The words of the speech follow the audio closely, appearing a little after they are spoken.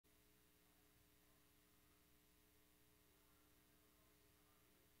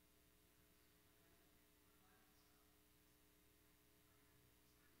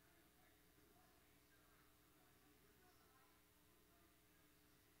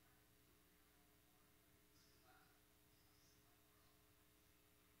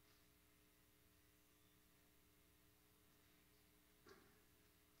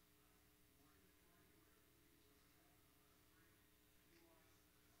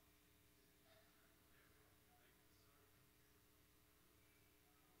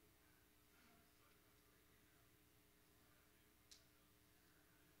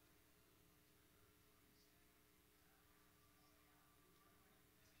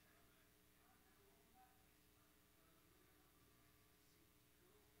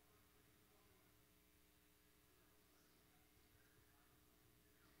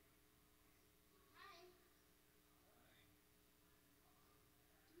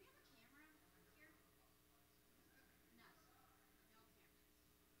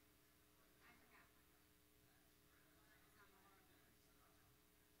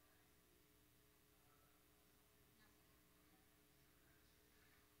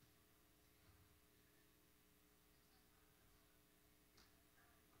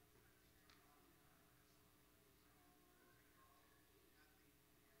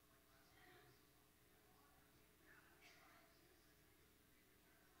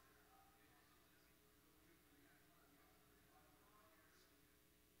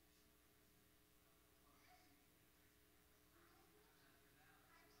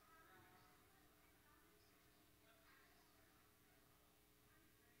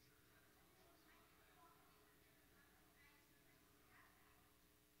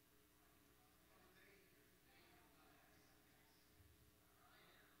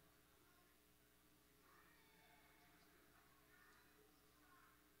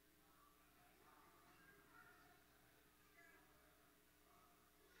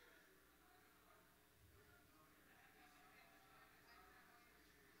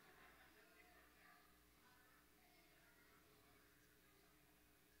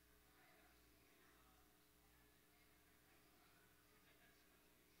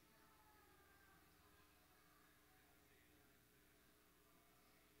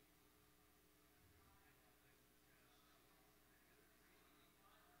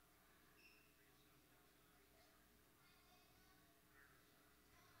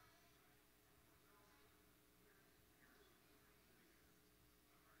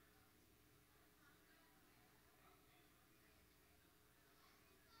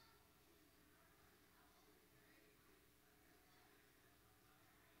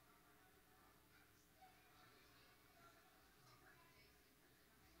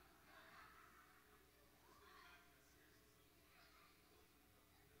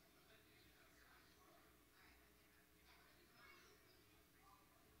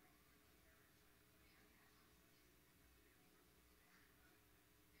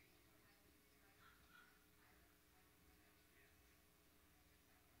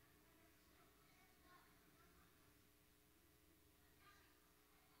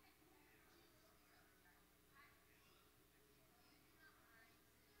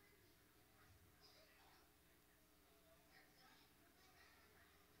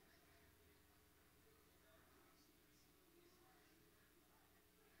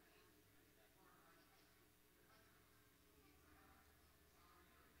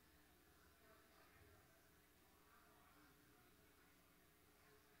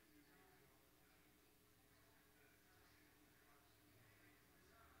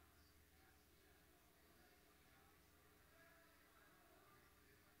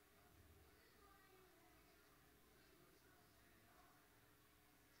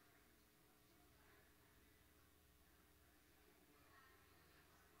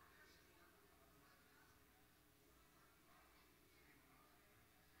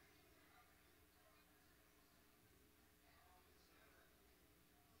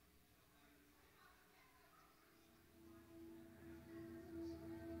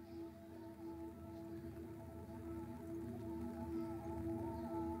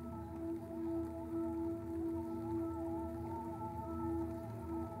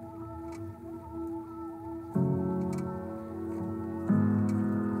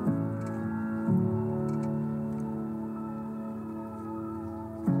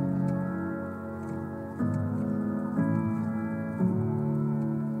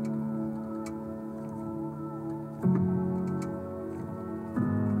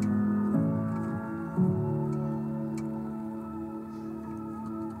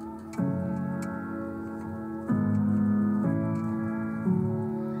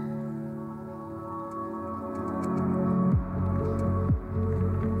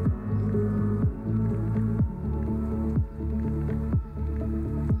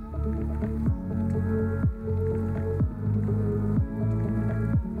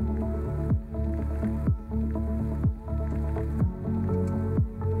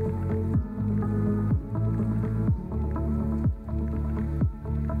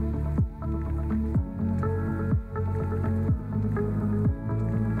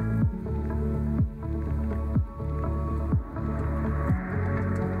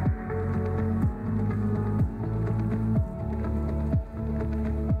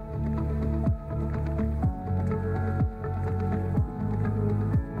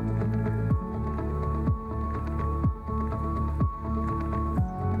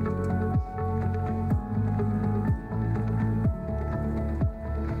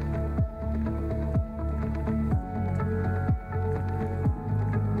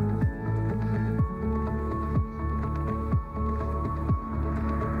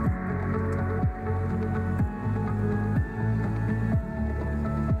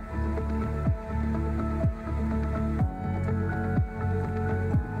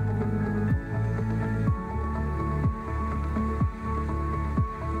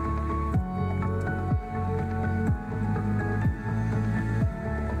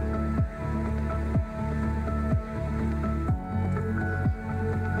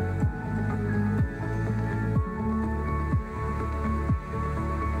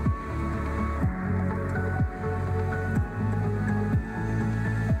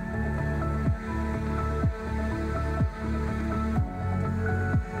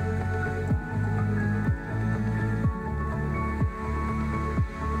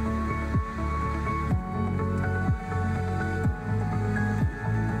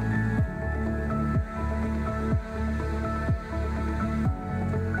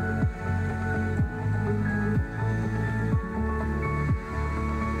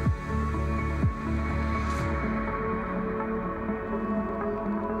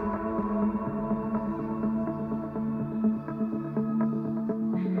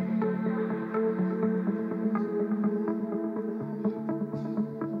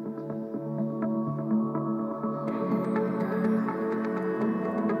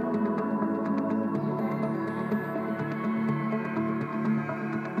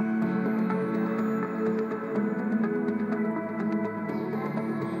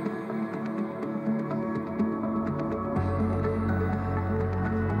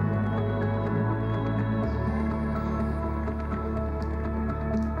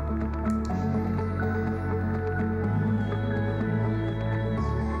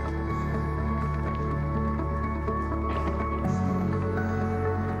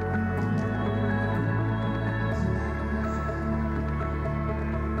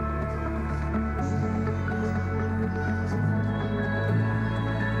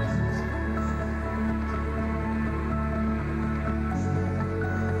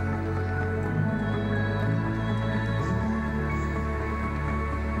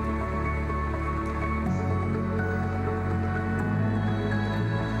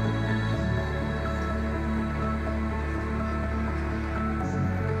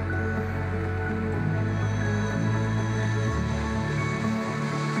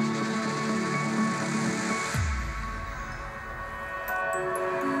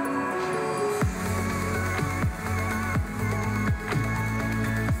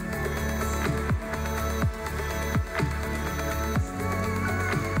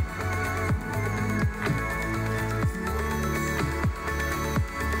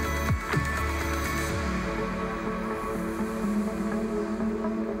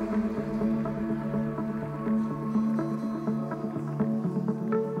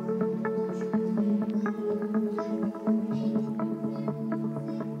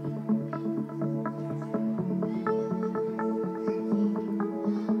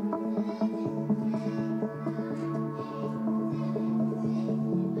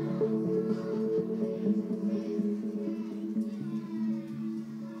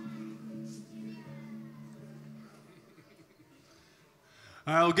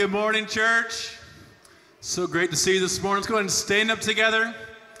All right, well, good morning, church. So great to see you this morning. Let's go ahead and stand up together.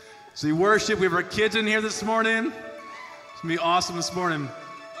 So we worship. We have our kids in here this morning. It's going to be awesome this morning.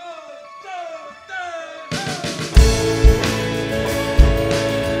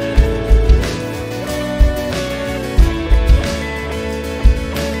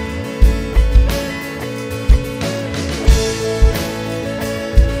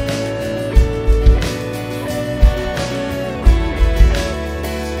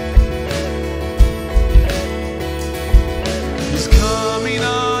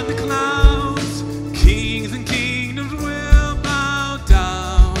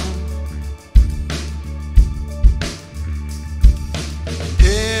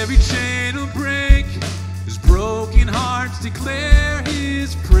 Declare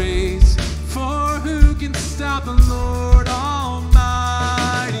his praise, for who can stop the Lord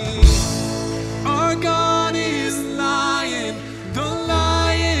Almighty? Our God is lion, the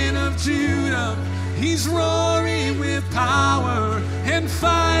Lion of Judah. He's roaring with power and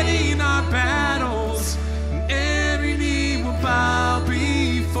fighting our battles, and every knee will bow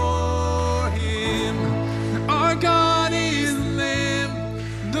before him. Our God is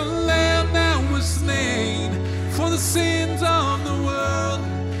the Lamb that was slain for the sins of the world.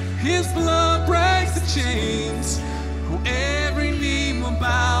 His blood breaks the chains. Oh, every knee will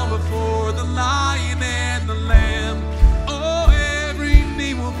bow before the Lion and the Lamb. Oh, every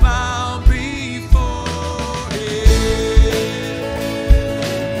knee will bow before him.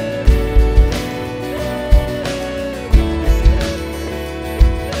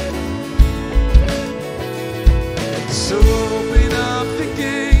 So open up the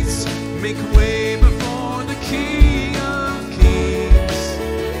gates, make way before the King of Kings.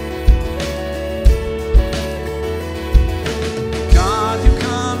 God who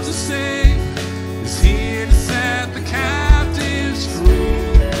comes to save is here to set the captives free.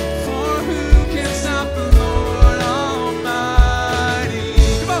 For who can stop the Lord Almighty?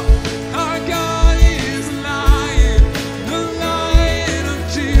 Come on! Our God is Lion, the Lion of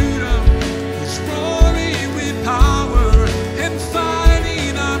Judah. He's roaring with power and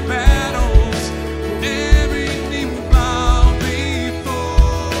fighting our battles. Every knee will bow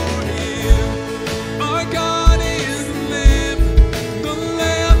before him. Our God is the Lamb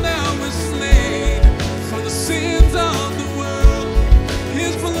that was slain for the sins of the world.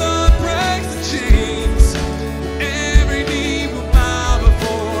 His blood breaks the chains. Every knee will bow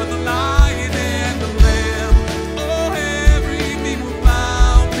before the Lion and the Lamb. Oh, every knee will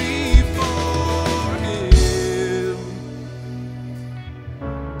bow before him.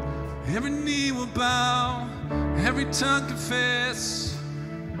 Every knee will bow, every tongue confess.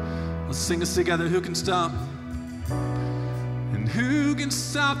 Let's sing this together. Who can stop? And who can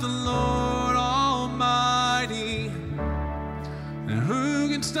stop the Lord Almighty? And who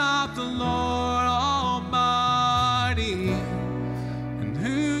can stop the Lord Almighty? And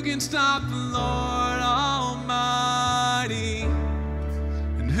who can stop the Lord Almighty?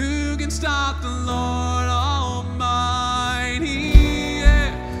 And who can stop the Lord Almighty?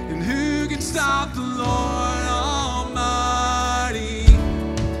 Yeah. And who can stop the Lord Almighty?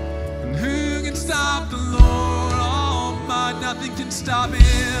 And who can stop the Lord Almighty? Nothing can stop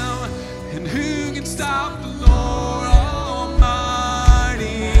him. And who can stop the Lord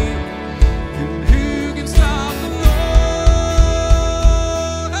Almighty? And who can stop the Lord?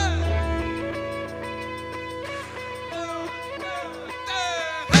 Hey!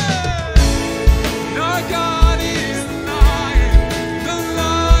 Our God is the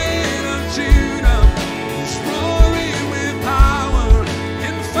Lion of Judah. He's roaring with power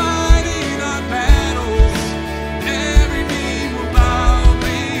and fighting our battles. Every knee will bow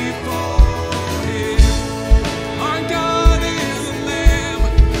before him. Our God is the Lamb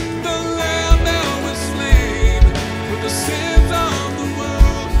that was slain for the sins of the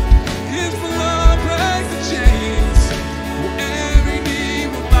world. His blood breaks the chains. Oh, every knee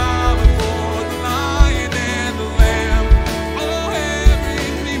will bow before the Lion and the Lamb. Oh, every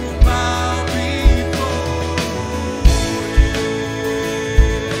knee will bow before him.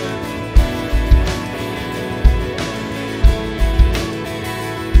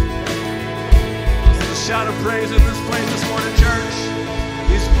 Let's shout of praise in this place this morning, church.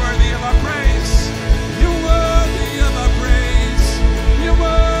 He's worthy of our praise. You're worthy of our praise. You're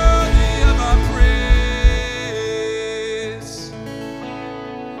worthy of our praise.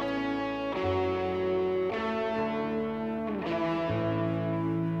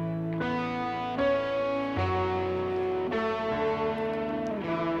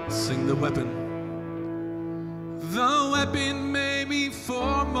 Sing the weapon. The weapon may be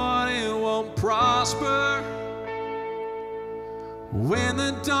formed, but it won't prosper. When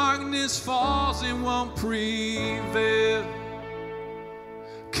the darkness falls, it won't prevail.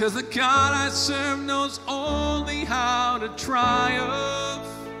 'Cause the God I serve knows only how to triumph.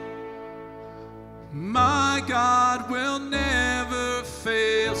 My God will never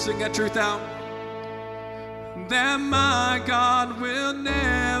fail. Sing that truth out. That my God will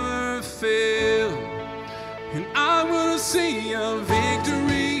never fail. And I will see a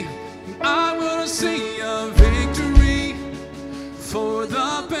victory. I will see a victory. For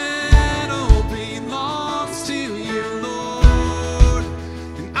the battle belongs to you, Lord.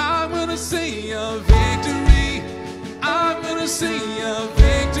 And I'm gonna see a victory. I'm gonna see a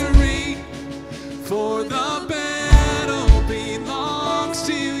victory. For the battle belongs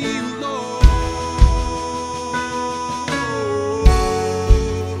to you, Lord.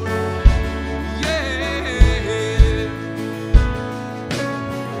 Yeah.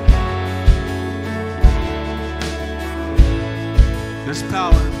 There's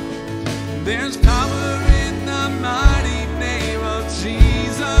power. There's power in the mighty name of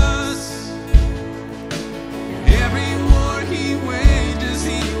Jesus. Every war he wages,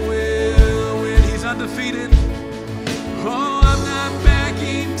 he will win. He's undefeated. Oh, I'm not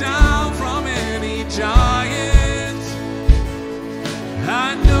backing down from any giant.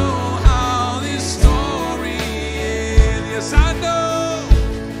 I know how this story ends. Yes, I know.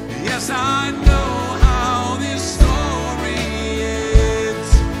 Yes, I know how this story ends.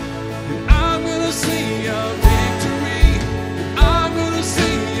 And I'm gonna see a victory. I'm gonna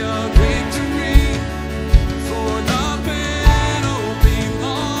see a victory. For the battle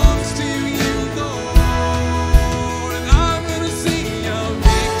belongs to you, Lord. And I'm gonna see a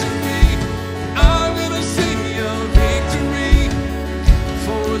victory. I'm gonna see a victory.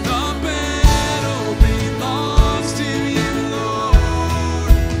 For the battle belongs to you, Lord.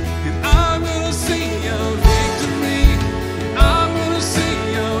 And I'm gonna see a victory. I'm gonna see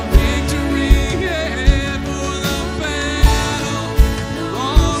a victory. Yeah, for the battle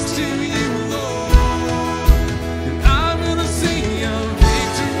belongs to you, Lord. And I'm gonna see a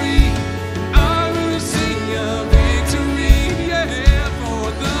victory. I'm gonna see a victory. Yeah, for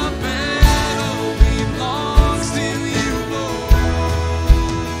the battle belongs to you, Lord.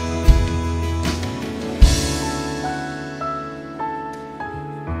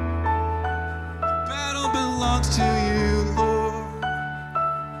 Battle belongs to you, Lord.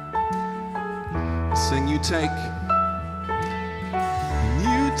 Sing, you take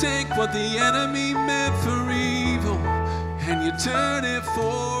what the enemy meant for evil, and you turn it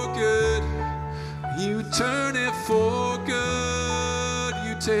for good. You turn it for good.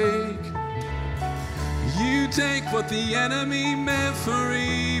 You take what the enemy meant for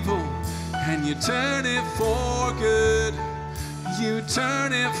evil, and you turn it for good. You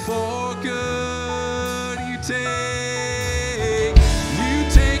turn it for good. You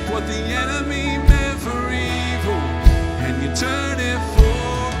take what the enemy meant for evil, and you turn it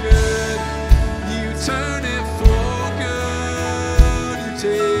for good. You turn it for good.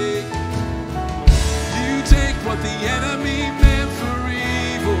 You take what the enemy meant for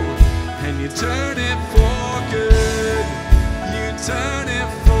evil, and you turn it for good. You turn it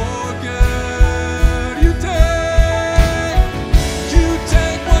for good. You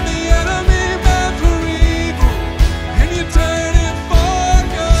take what the enemy meant for evil, and you turn it for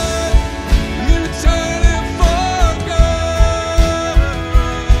good. You turn it for good.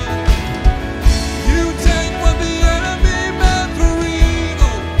 You take what the enemy meant for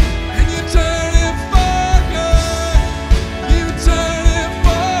evil, and you turn it for good. You turn it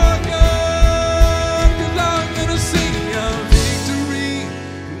for good. 'Cause I'm gonna see a victory.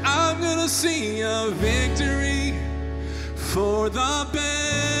 I'm gonna see a victory. For the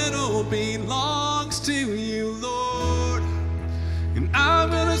battle belongs to you, Lord. And I'm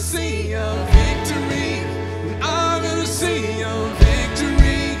gonna see a victory. And I'm gonna see a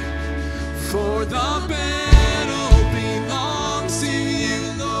victory. For the battle belongs to you,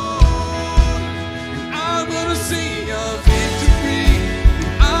 Lord. And I'm gonna see a victory. And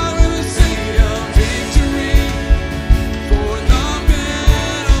I'm gonna see a victory. For the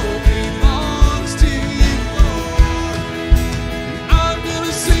battle belongs to you, Lord. I'm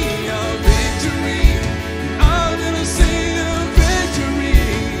gonna see a victory. I'm gonna see a victory.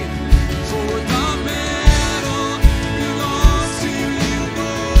 For the battle belongs to you,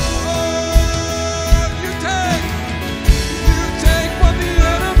 Lord.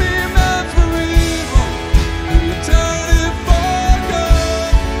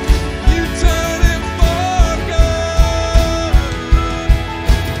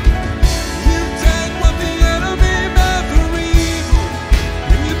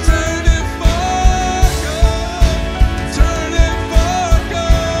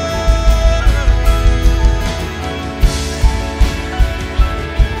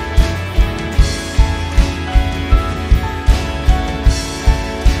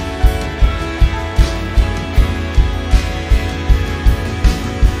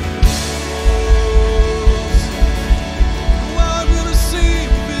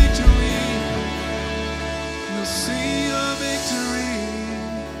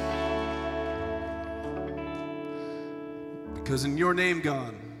 Because in your name,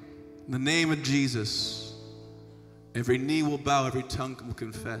 God, in the name of Jesus, every knee will bow, every tongue will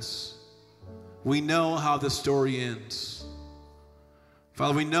confess. We know how this story ends.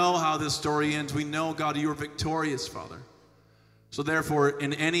 Father, we know how this story ends. We know, God, you are victorious, Father. So therefore,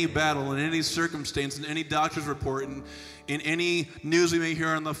 in any battle, in any circumstance, in any doctor's report, in any news we may hear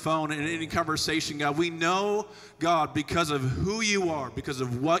on the phone, in any conversation, God, we know, God, because of who you are, because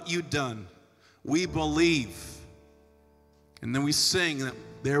of what you've done, we believe. And then we sing that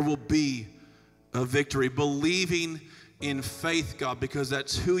there will be a victory, believing in faith, God, because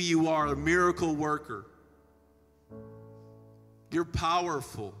that's who you are, a miracle worker. You're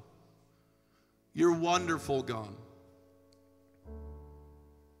powerful. You're wonderful, God.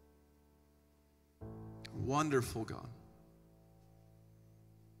 Wonderful, God.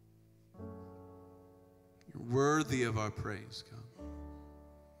 You're worthy of our praise, God.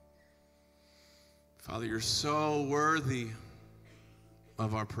 Father, you're so worthy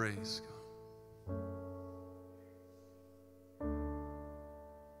of our praise, God.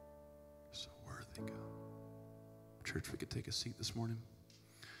 So worthy, God. Church, we could take a seat this morning.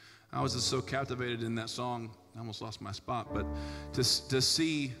 I was just so captivated in that song, I almost lost my spot, but to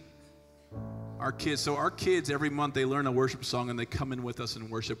see our kids. So our kids, every month, they learn a worship song, and they come in with us and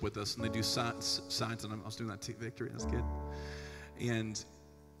worship with us, and they do signs. And I was doing that to Victory as a kid. And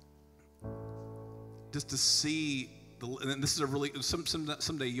just to see, and this is a really,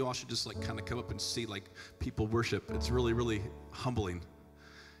 someday you all should just like kind of come up and see like people worship. It's really, really humbling.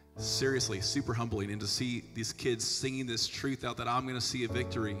 Seriously, super humbling. And to see these kids singing this truth out that I'm going to see a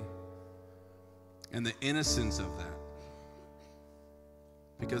victory, and the innocence of that.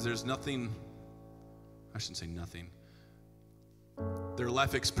 Because there's nothing, I shouldn't say nothing. Their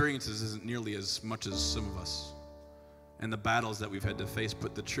life experiences isn't nearly as much as some of us. And the battles that we've had to face,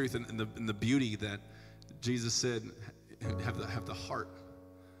 but the truth and the beauty that Jesus said, have the heart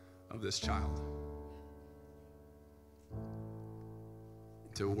of this child.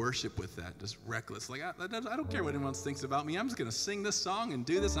 To worship with that, just reckless. Like, I don't care what anyone else thinks about me. I'm just going to sing this song and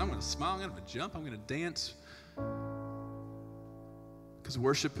do this. I'm going to smile, I'm going to jump, I'm going to dance. Because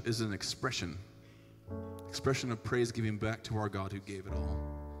worship is an expression of praise giving back to our God who gave it all.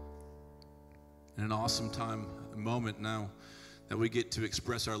 And an awesome time, a moment now that we get to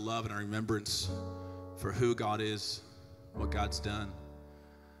express our love and our remembrance for who God is, what God's done,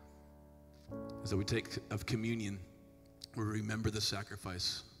 is that we take of communion, we remember the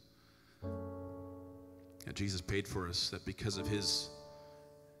sacrifice that Jesus paid for us, that because of his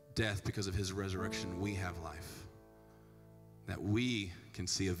death, because of his resurrection, we have life. That we can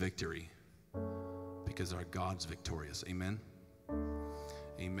see a victory because our God's victorious. Amen?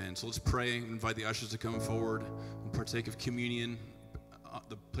 Amen. So let's pray and invite the ushers to come forward and partake of communion.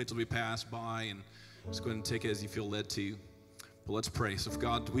 The plates will be passed by, and just go ahead and take it as you feel led to. But let's pray. So,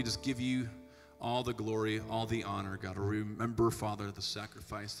 God, we just give you all the glory, all the honor, God. Remember, Father, the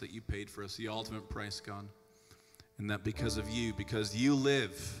sacrifice that you paid for us, the ultimate price, God. And that because of you, because you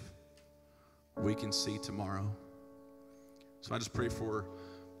live, we can see tomorrow. So I just pray for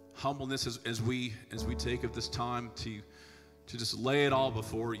humbleness as we take of this time to just lay it all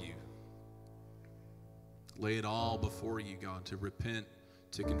before you. Lay it all before you, God, to repent,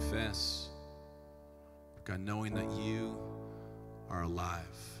 to confess. God, knowing that you are alive.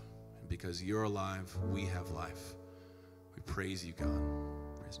 And because you're alive, we have life. We praise you, God.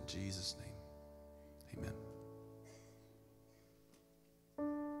 Praise in Jesus' name. Amen.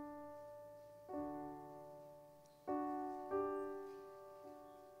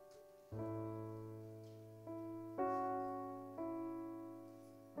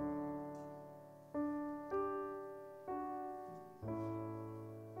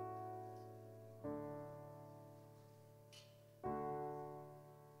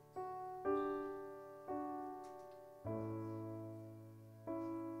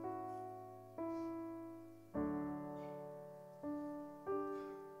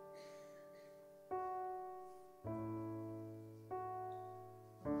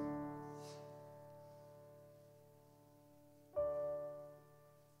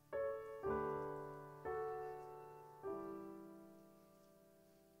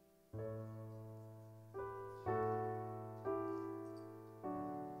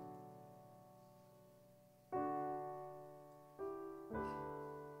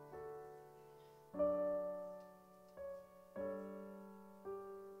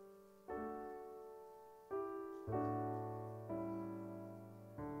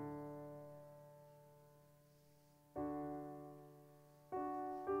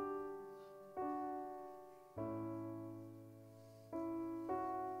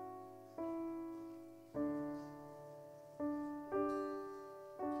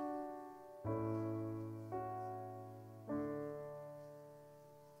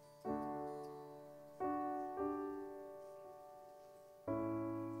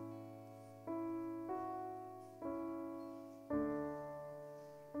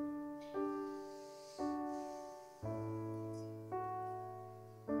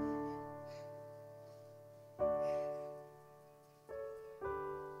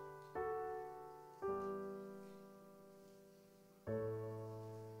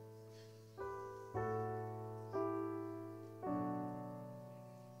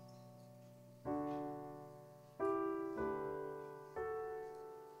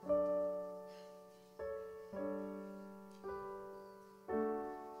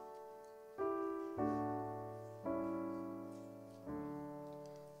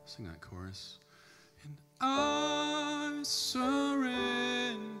 Sing that chorus. And I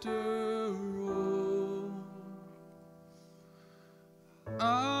surrender all.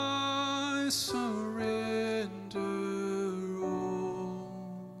 I surrender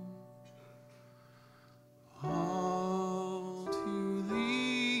all to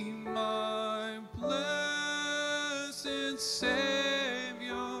Thee, my blessed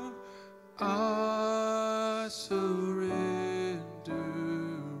Savior. I surrender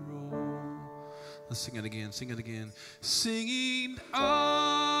all. Let's sing it again. Sing it again. Singing,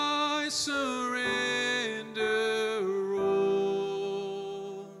 I surrender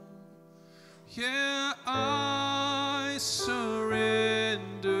all. Yeah, I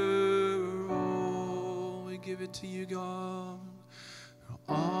surrender all. We give it to you, God.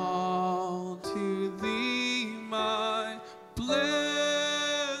 All to Thee, my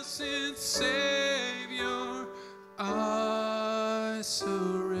blessed Savior. I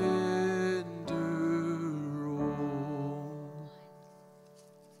surrender all.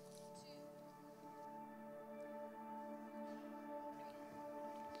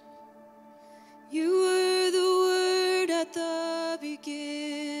 You were the Word at the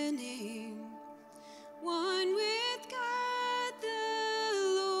beginning, one with God the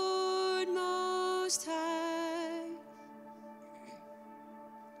Lord Most High.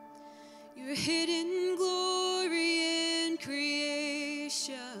 Your hidden glory in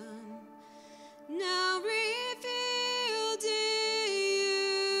creation, now revealed in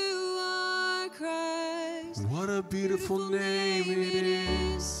you are Christ. What a beautiful name it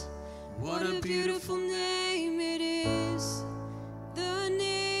is. What a beautiful name it is, the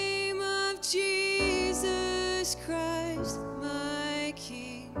name of Jesus Christ, my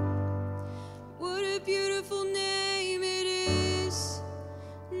King. What a beautiful name it is,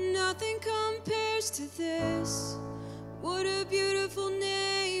 nothing compares to this. What a beautiful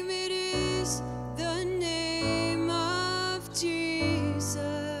name it is, the name of Jesus.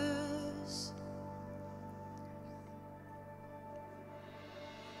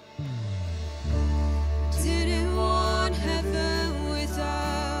 Didn't want heaven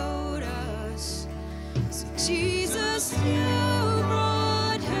without us, so Jesus, you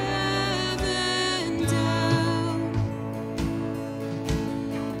brought heaven down.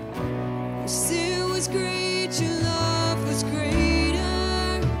 Your sin was great, your love was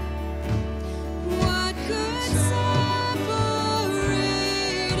greater. What could separate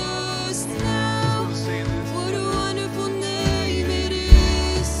us now? What a wonderful name it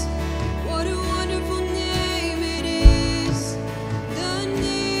is. What a wonderful name it is, the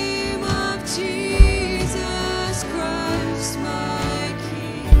name of Jesus Christ, my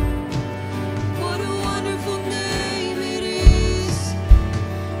King. What a wonderful name it is,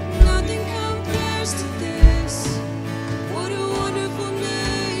 nothing compares to this. What a wonderful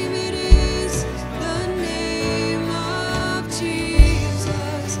name it is, the name of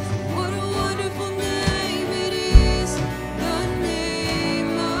Jesus. What a wonderful name it is, the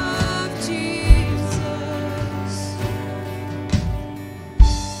name of Jesus.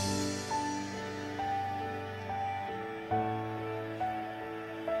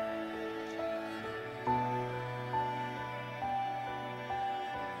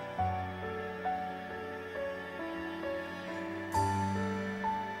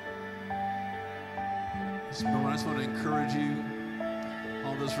 This moment, I just want to encourage you,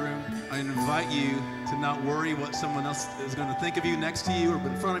 all this room. I invite you to not worry what someone else is going to think of you next to you or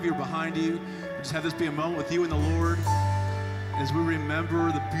in front of you or behind you. Just have this be a moment with you and the Lord as we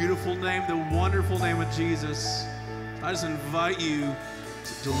remember the beautiful name, the wonderful name of Jesus. I just invite you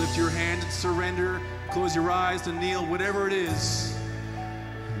to lift your hand and surrender, close your eyes, to kneel, whatever it is.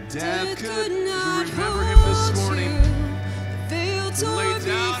 Death could, as we remember him this morning, lay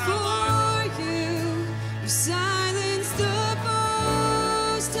down our lives. You silence the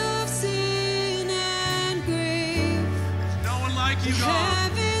boast of sin and grave. There's no one like you,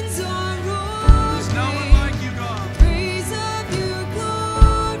 God. Heavens are There's no one roaring, like you, God. praise of your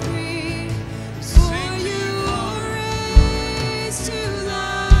glory. For you are raised to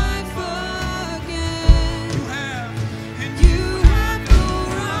life again. You have, and You have no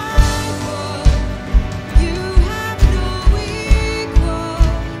rival. You have no equal.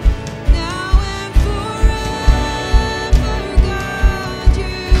 Now and forever.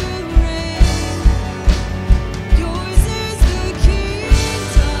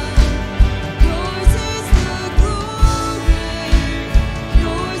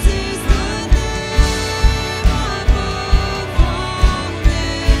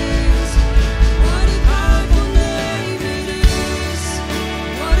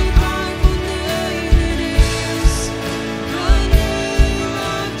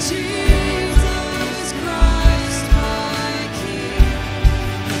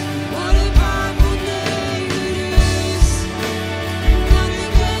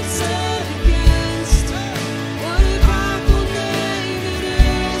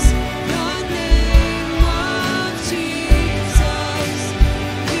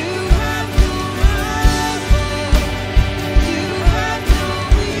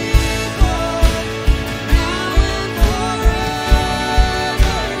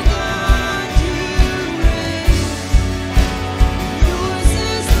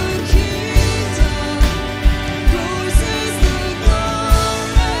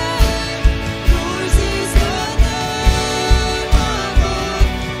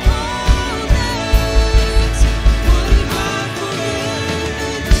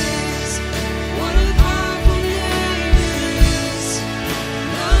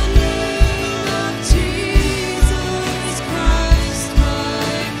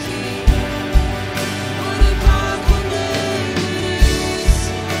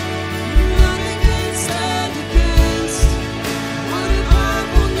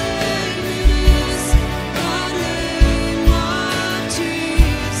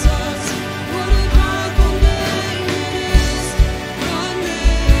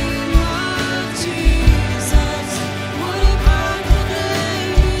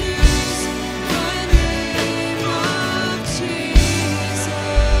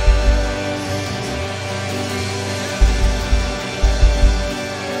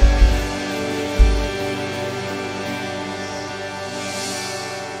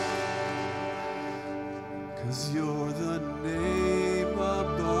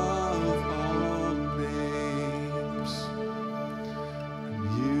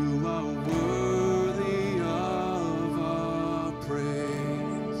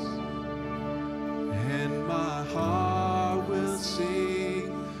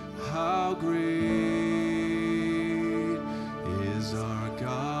 great is our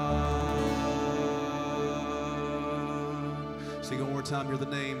God. Sing it one more time. You're the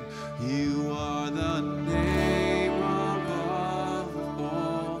name. You are the name above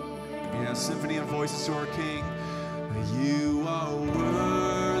all. Yeah, symphony of voices to our King. You are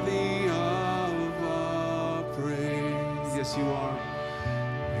worthy of our praise. Yes, you are.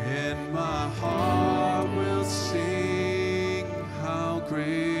 And my heart will sing how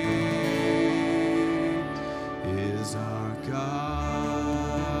great is our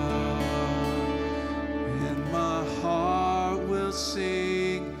God. And my heart will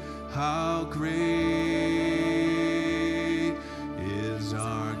sing how great is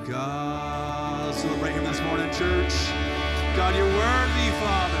our God. Celebrate him this morning, church. God, you're worthy,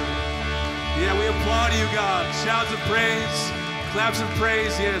 Father. Yeah, we applaud you, God. Shouts of praise, claps of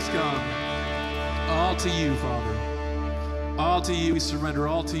praise. Yes, God. All to you, Father. All to you. We surrender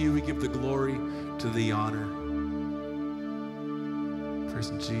all to you. We give the glory to the honor. Praise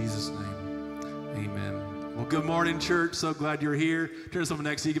in Jesus' name. Amen. Well, good morning, church. So glad you're here. Turn to someone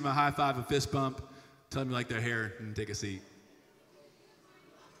next to you, give them a high five, a fist bump. Tell them you like their hair and take a seat.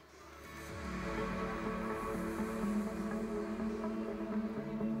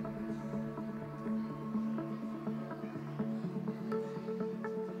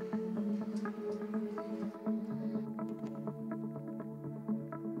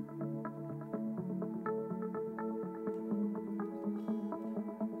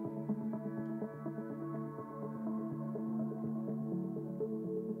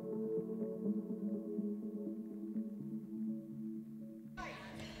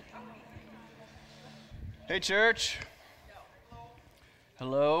 Hey, church.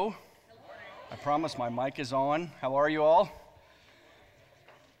 Hello. I promise my mic is on. How are you all?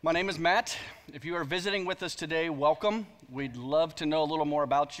 My name is Matt. If you are visiting with us today, welcome. We'd love to know a little more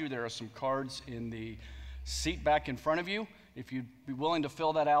about you. There are some cards in the seat back in front of you. If you'd be willing to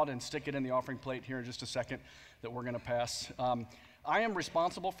fill that out and stick it in the offering plate here in just a second that we're going to pass. I am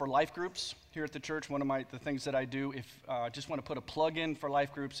responsible for life groups here at the church. One of the things that I do, if just want to put a plug in for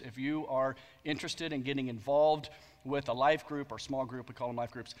life groups, if you are interested in getting involved with a life group or small group, we call them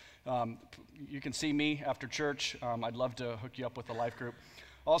life groups, you can see me after church. I'd love to hook you up with a life group.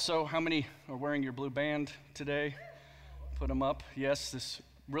 Also, how many are wearing your blue band today? Put them up. Yes, this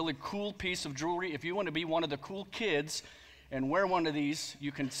really cool piece of jewelry. If you want to be one of the cool kids and wear one of these,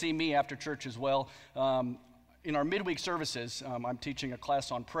 you can see me after church as well. In our midweek services, I'm teaching a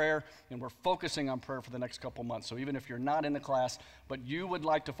class on prayer, and we're focusing on prayer for the next couple months. So even if you're not in the class, but you would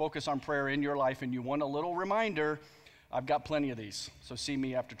like to focus on prayer in your life and you want a little reminder, I've got plenty of these. So see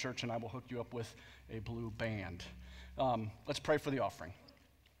me after church, and I will hook you up with a blue band. Let's pray for the offering.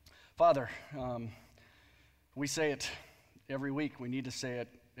 Father, we say it every week. We need to say it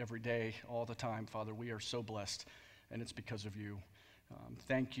every day, all the time. Father, we are so blessed, and it's because of you.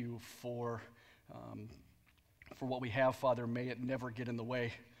 Thank you for what we have, Father. May it never get in the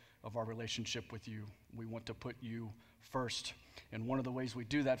way of our relationship with you. We want to put you first. And one of the ways we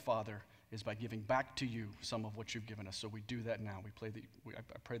do that, Father, is by giving back to you some of what you've given us. So we do that now. I pray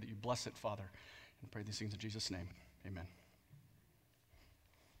that you bless it, Father, and pray these things in Jesus' name. Amen.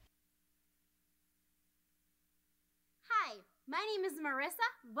 Hi, my name is Marissa.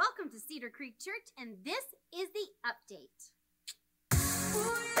 Welcome to Cedar Creek Church, and this is the update.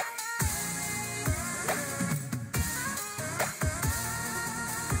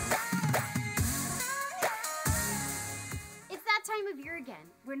 Time of year again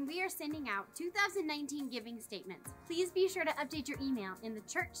when we are sending out 2019 giving statements. Please be sure to update your email in the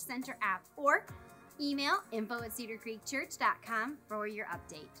Church Center app or email info@cedarcreekchurch.com for your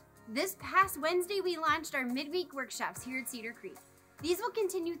update. This past Wednesday, we launched our midweek workshops here at Cedar Creek. These will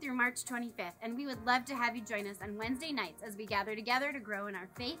continue through March 25th, and we would love to have you join us on Wednesday nights as we gather together to grow in our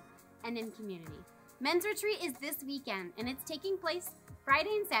faith and in community. Men's Retreat is this weekend, and it's taking place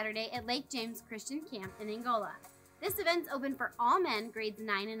Friday and Saturday at Lake James Christian Camp in Angola. This event's open for all men grades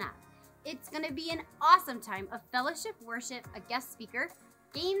 9 and up. It's going to be an awesome time of fellowship, worship, a guest speaker,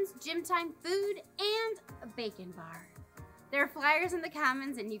 games, gym time, food, and a bacon bar. There are flyers in the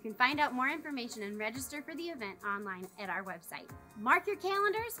Commons, and you can find out more information and register for the event online at our website. Mark your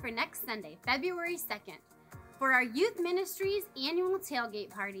calendars for next Sunday, February 2nd, for our Youth Ministries annual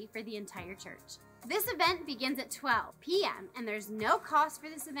tailgate party for the entire church. This event begins at 12 p.m., and there's no cost for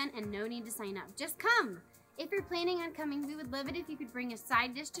this event and no need to sign up. Just come. If you're planning on coming, we would love it if you could bring a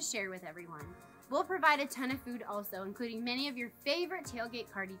side dish to share with everyone. We'll provide a ton of food also, including many of your favorite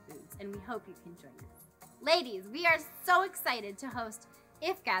tailgate party foods, and we hope you can join us. Ladies, we are so excited to host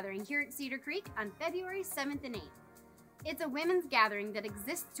IF Gathering here at Cedar Creek on February 7th and 8th. It's a women's gathering that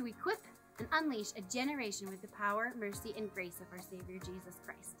exists to equip and unleash a generation with the power, mercy, and grace of our Savior Jesus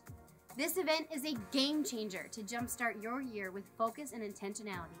Christ. This event is a game changer to jumpstart your year with focus and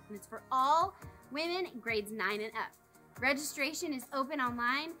intentionality, and it's for all women grades 9 and up. Registration is open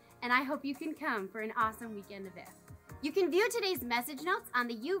online, and I hope you can come for an awesome weekend event. You can view today's message notes on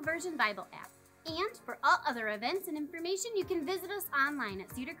the YouVersion Bible app. And for all other events and information, you can visit us online at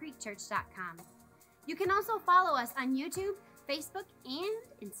cedarcreekchurch.com. You can also follow us on YouTube, Facebook,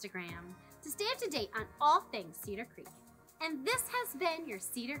 and Instagram to stay up to date on all things Cedar Creek. And this has been your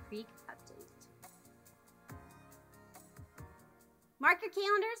Cedar Creek Update. Mark your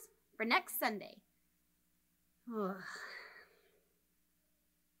calendars for next Sunday. Ugh.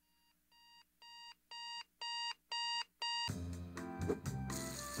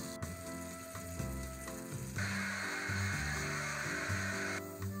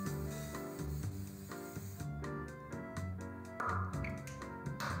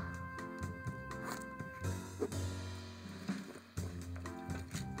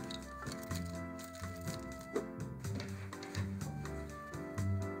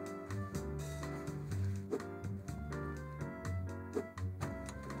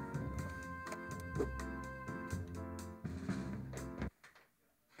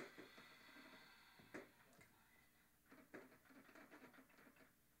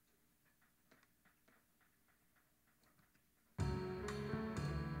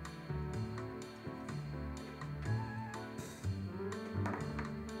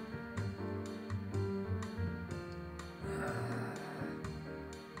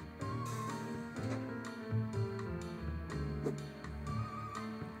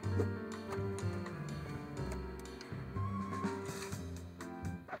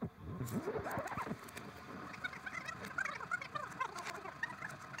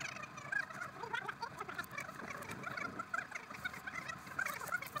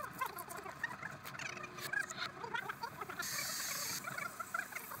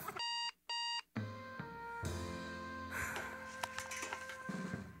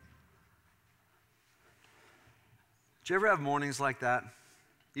 Do you ever have mornings like that?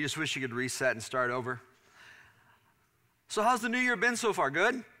 You just wish you could reset and start over? So how's the new year been so far?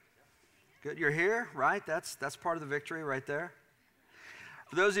 Good? Good, you're here, right? That's part of the victory right there.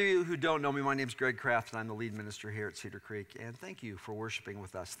 For those of you who don't know me, my name's Greg Krafft, and I'm the lead minister here at Cedar Creek. And thank you for worshiping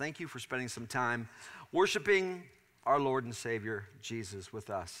with us. Thank you for spending some time worshiping our Lord and Savior, Jesus, with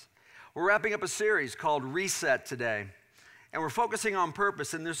us. We're wrapping up a series called Reset today. And we're focusing on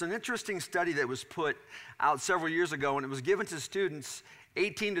purpose. And there's an interesting study that was put out several years ago, and it was given to students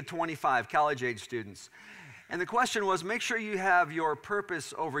 18 to 25, college-age students. And the question was, make sure you have your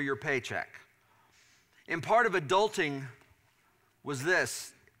purpose over your paycheck. And part of adulting was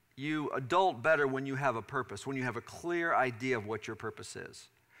this: you adult better when you have a purpose, when you have a clear idea of what your purpose is.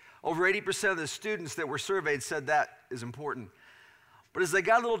 Over 80% of the students that were surveyed said that is important. But as they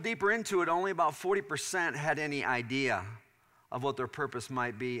got a little deeper into it, only about 40% had any idea of what their purpose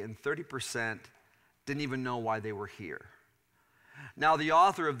might be, and 30% didn't even know why they were here. Now, the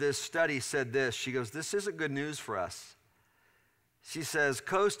author of this study said this. She goes, "This isn't good news for us." She says,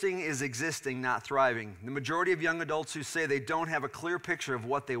 "Coasting is existing, not thriving. The majority of young adults who say they don't have a clear picture of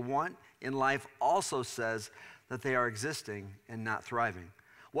what they want in life also says that they are existing and not thriving.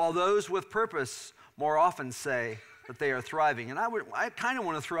 While those with purpose more often say that they are thriving." And I kind of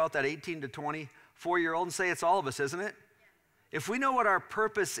want to throw out that 18 to 24-year-old and say it's all of us, isn't it? If we know what our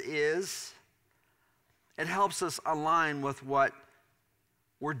purpose is, it helps us align with what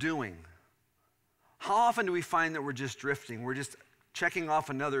we're doing. How often do we find that we're just drifting? We're just checking off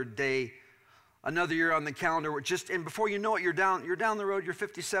another day, another year on the calendar. And before you know it, you're down the road, you're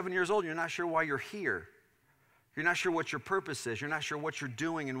 57 years old, you're not sure why you're here. You're not sure what your purpose is. You're not sure what you're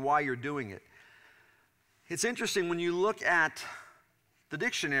doing and why you're doing it. It's interesting when you look at the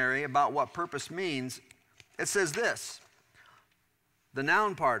dictionary about what purpose means, it says this. The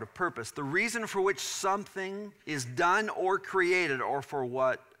noun part of purpose, the reason for which something is done or created, or for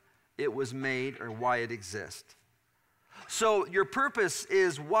what it was made or why it exists. So your purpose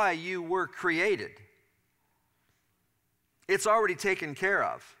is why you were created. It's already taken care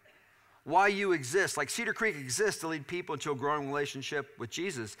of. Why you exist. Like Cedar Creek exists to lead people into a growing relationship with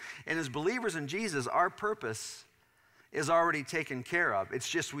Jesus. And as believers in Jesus, our purpose is already taken care of. It's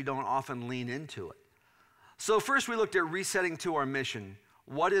just we don't often lean into it. So first we looked at resetting to our mission.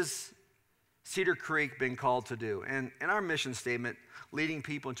 What is Cedar Creek been called to do? And in our mission statement, leading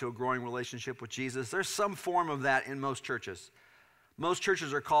people into a growing relationship with Jesus, there's some form of that in most churches. Most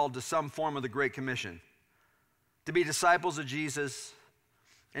churches are called to some form of the Great Commission, to be disciples of Jesus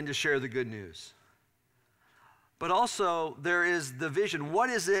and to share the good news. but also there is the vision. What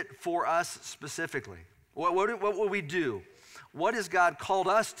is it for us specifically? What will we do? What has God called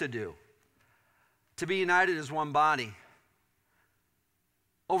us to do? To be united as one body,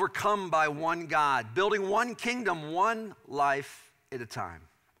 overcome by one God, building one kingdom, one life at a time.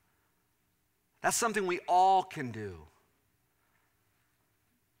 That's something we all can do.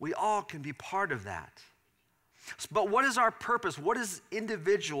 We all can be part of that. But what is our purpose? What is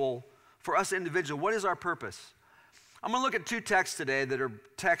individual, for us individual, what is our purpose? I'm going to look at two texts today that are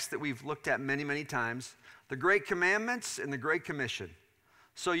texts that we've looked at many, many times. The Great Commandments and the Great Commission.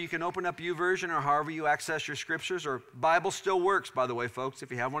 So you can open up YouVersion or however you access your scriptures, or Bible still works, by the way, folks. If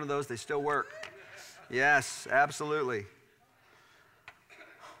you have one of those, they still work. Yes, absolutely.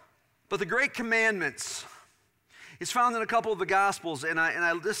 But the Great Commandments is found in a couple of the Gospels, and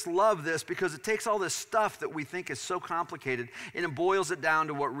I just love this because it takes all this stuff that we think is so complicated and it boils it down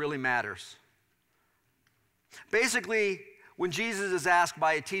to what really matters. Basically, when Jesus is asked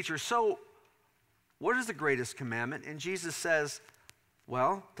by a teacher, so what is the greatest commandment? And Jesus says,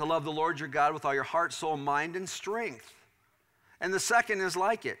 well, to love the Lord your God with all your heart, soul, mind, and strength. And the second is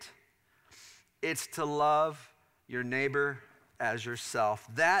like it. It's to love your neighbor as yourself.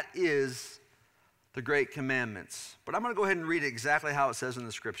 That is the great commandments. But I'm going to go ahead and read it exactly how it says in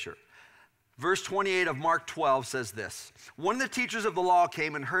the scripture. Verse 28 of Mark 12 says this. One of the teachers of the law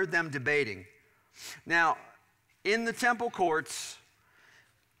came and heard them debating. Now, in the temple courts,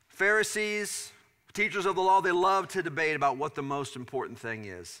 Pharisees, teachers of the law, they love to debate about what the most important thing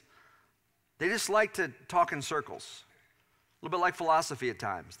is. They just like to talk in circles. A little bit like philosophy at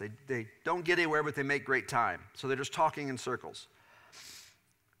times. They don't get anywhere, but they make great time. So they're just talking in circles.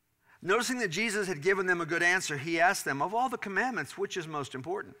 Noticing that Jesus had given them a good answer, he asked them, of all the commandments, which is most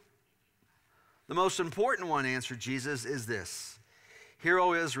important? The most important one, answered Jesus, is this. Hear,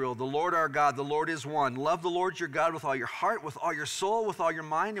 O Israel, the Lord our God, the Lord is one. Love the Lord your God with all your heart, with all your soul, with all your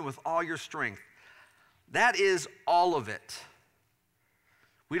mind, and with all your strength. That is all of it.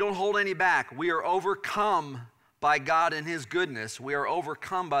 We don't hold any back. We are overcome by God and his goodness. We are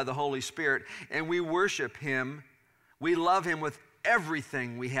overcome by the Holy Spirit, and we worship him. We love him with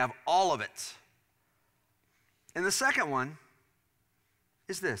everything we have, all of it. And the second one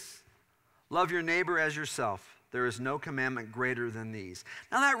is this. Love your neighbor as yourself. There is no commandment greater than these.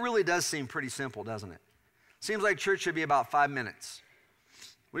 Now that really does seem pretty simple, doesn't it? Seems like church should be about 5 minutes.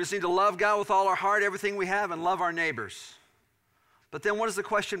 We just need to love God with all our heart, everything we have, and love our neighbors. But then what does the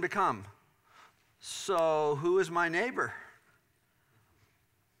question become? So who is my neighbor?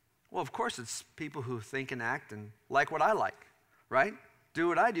 Well, of course, it's people who think and act and like what I like, right? Do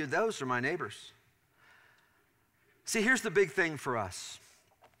what I do. Those are my neighbors. See, here's the big thing for us.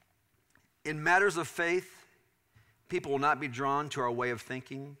 In matters of faith, people will not be drawn to our way of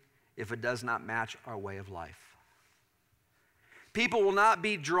thinking if it does not match our way of life. People will not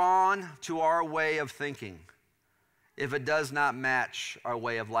be drawn to our way of thinking if it does not match our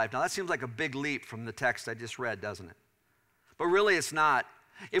way of life. Now, that seems like a big leap from the text I just read, doesn't it? But really, it's not.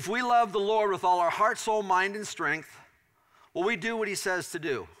 If we love the Lord with all our heart, soul, mind, and strength, well, we do what he says to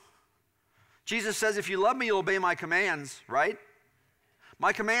do. Jesus says, if you love me, you'll obey my commands, right?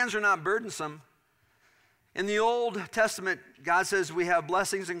 My commands are not burdensome. In the Old Testament, God says we have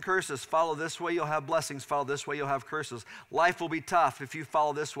blessings and curses. Follow this way, you'll have blessings. Follow this way, you'll have curses. Life will be tough. If you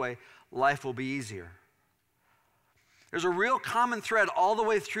follow this way, life will be easier. There's a real common thread all the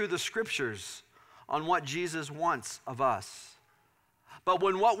way through the scriptures on what Jesus wants of us. But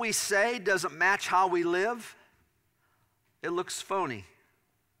when what we say doesn't match how we live, it looks phony.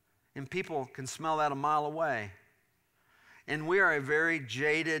 And people can smell that a mile away. And we are a very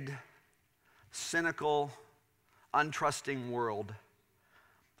jaded, cynical, untrusting world.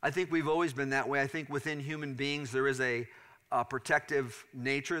 I think we've always been that way. I think within human beings there is a protective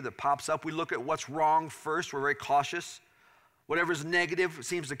nature that pops up. We look at what's wrong first. We're very cautious. Whatever's negative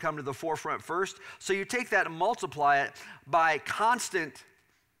seems to come to the forefront first. So you take that and multiply it by constant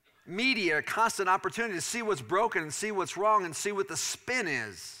media, constant opportunity to see what's broken and see what's wrong and see what the spin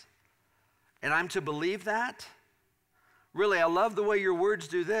is. And I'm to believe that? Really, I love the way your words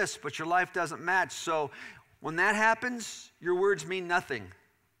do this, but your life doesn't match. So when that happens, your words mean nothing.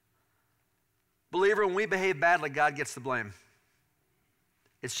 Believer, when we behave badly, God gets the blame.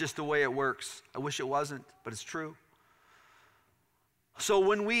 It's just the way it works. I wish it wasn't, but it's true. So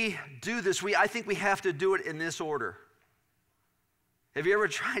when we do this, I think we have to do it in this order. Have you ever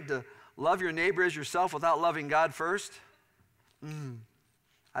tried to love your neighbor as yourself without loving God first?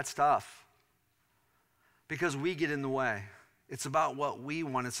 That's tough. Because we get in the way. It's about what we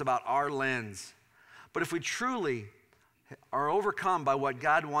want. It's about our lens. But if we truly are overcome by what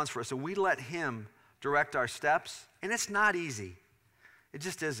God wants for us and we let him direct our steps. And it's not easy. It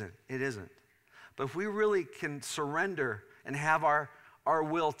just isn't. It isn't. But if we really can surrender and have our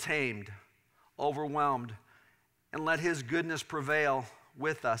will tamed, overwhelmed, and let His goodness prevail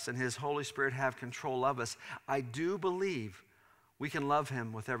with us and His Holy Spirit have control of us, I do believe we can love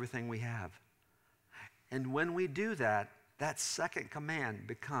Him with everything we have. And when we do that, that second command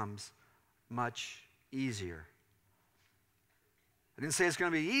becomes much easier. I didn't say it's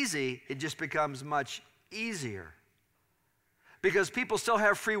going to be easy, it just becomes much easier. Because people still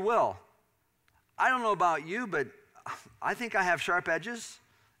have free will. I don't know about you, but I think I have sharp edges.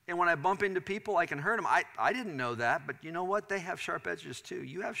 And when I bump into people, I can hurt them. I didn't know that, but you know what? They have sharp edges too.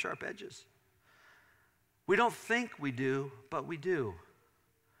 You have sharp edges. We don't think we do, but we do.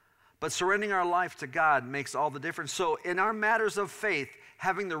 But surrendering our life to God makes all the difference. So in our matters of faith,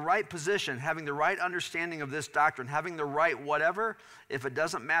 having the right position, having the right understanding of this doctrine, having the right whatever, if it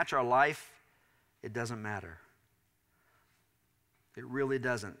doesn't match our life, it doesn't matter. It really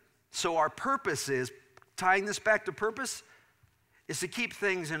doesn't. So our purpose is, tying this back to purpose, is to keep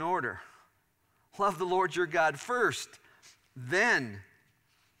things in order. Love the Lord your God first. Then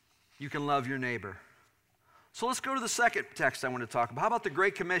you can love your neighbor. So let's go to the second text I want to talk about. How about the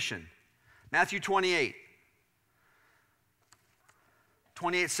Great Commission? Matthew 28.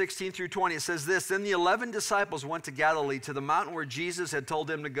 28:16 through 20, it says this, Then the 11 disciples went to Galilee, to the mountain where Jesus had told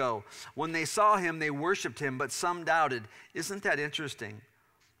them to go. When they saw him, they worshiped him, but some doubted. Isn't that interesting?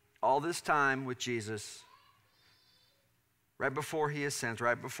 All this time with Jesus, right before he ascends,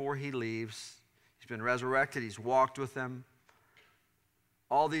 right before he leaves, he's been resurrected, he's walked with them,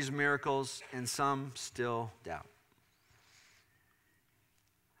 all these miracles, and some still doubt.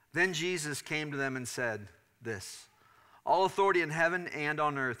 Then Jesus came to them and said this, All authority in heaven and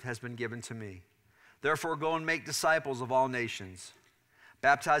on earth has been given to me. Therefore go and make disciples of all nations,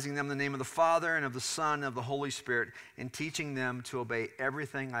 baptizing them in the name of the Father and of the Son and of the Holy Spirit, and teaching them to obey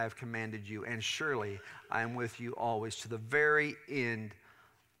everything I have commanded you. And surely I am with you always to the very end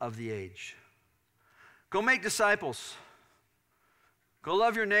of the age. Go make disciples. Go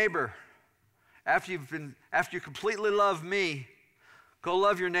love your neighbor. After you completely love me, go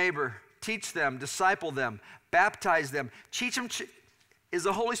love your neighbor. Teach them, disciple them, baptize them. Teach them, as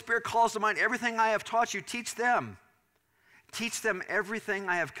the Holy Spirit calls to mind, everything I have taught you, teach them. Teach them everything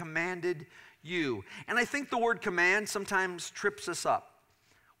I have commanded you. And I think the word command sometimes trips us up.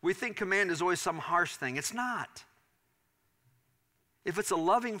 We think command is always some harsh thing. It's not. If it's a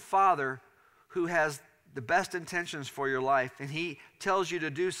loving Father who has the best intentions for your life and he tells you to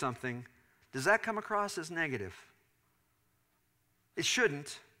do something, does that come across as negative? It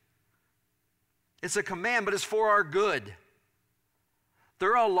shouldn't. It's a command, but it's for our good.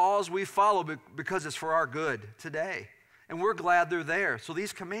 There are laws we follow because it's for our good today. And we're glad they're there. So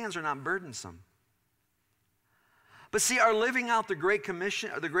these commands are not burdensome. But see, our living out the Great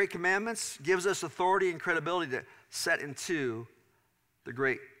Commission, or the Great Commandments, gives us authority and credibility to set into the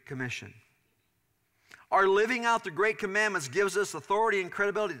Great Commission. Our living out the Great Commandments gives us authority and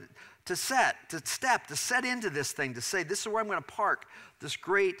credibility to set into this thing, to say, this is where I'm going to park this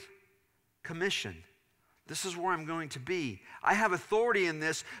Great Commission. This is where I'm going to be. I have authority in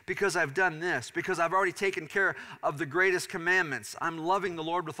this because I've done this, because I've already taken care of the greatest commandments. I'm loving the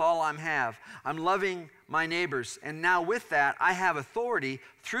Lord with all I have. I'm loving my neighbors. And now with that, I have authority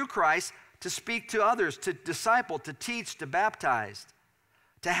through Christ to speak to others, to disciple, to teach, to baptize,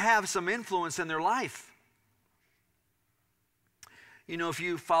 to have some influence in their life. You know, if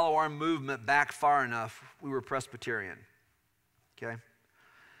you follow our movement back far enough, we were Presbyterian, okay?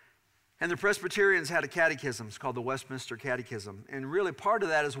 And the Presbyterians had a catechism. It's called the Westminster Catechism. And really part of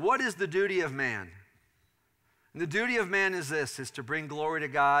that is, what is the duty of man? And the duty of man is this, is to bring glory to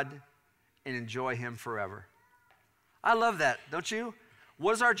God and enjoy him forever. I love that, don't you?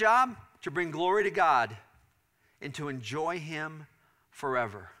 What is our job? To bring glory to God and to enjoy him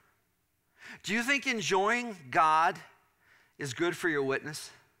forever. Do you think enjoying God is good for your witness?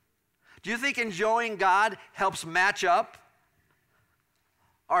 Do you think enjoying God helps match up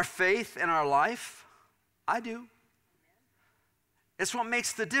our faith and our life? I do. It's what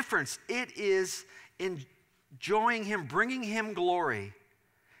makes the difference. It is enjoying him, bringing him glory,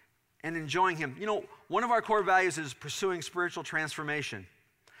 and enjoying him. You know, one of our core values is pursuing spiritual transformation.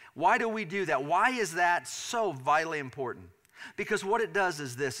 Why do we do that? Why is that so vitally important? Because what it does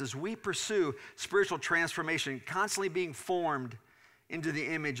is this, is we pursue spiritual transformation, constantly being formed into the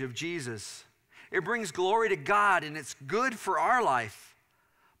image of Jesus. It brings glory to God, and it's good for our life,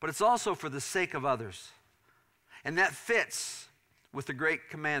 but it's also for the sake of others. And that fits with the great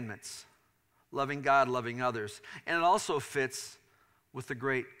commandments, loving God, loving others. And it also fits with the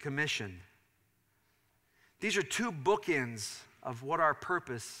Great Commission. These are two bookends of what our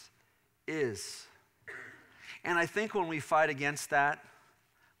purpose is. And I think when we fight against that,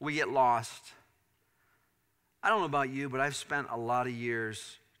 we get lost. I don't know about you, but I've spent a lot of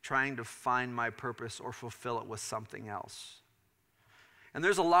years trying to find my purpose or fulfill it with something else. And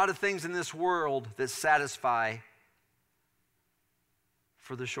there's a lot of things in this world that satisfy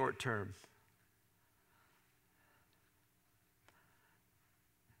for the short term.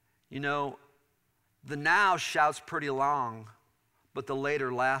 You know, the now shouts pretty long, but the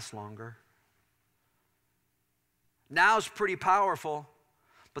later lasts longer. Now's pretty powerful,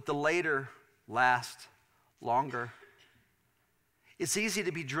 but the later lasts longer. It's easy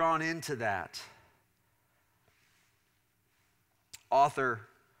to be drawn into that. Author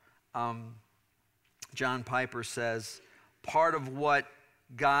John Piper says, part of what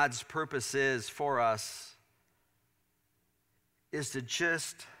God's purpose is for us is to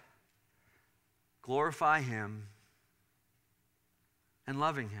just glorify Him and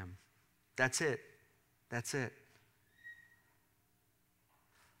loving Him. That's it. That's it.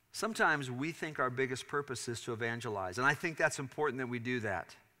 Sometimes we think our biggest purpose is to evangelize, and I think that's important that we do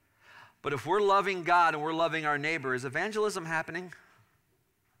that. But if we're loving God and we're loving our neighbor, is evangelism happening?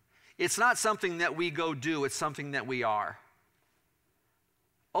 It's not something that we go do, it's something that we are.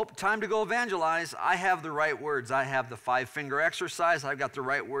 Oh, time to go evangelize. I have the right words. I have the 5-finger exercise. I've got the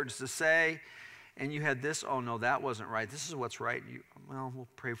right words to say. And you had this, oh no, that wasn't right. This is what's right. Well, we'll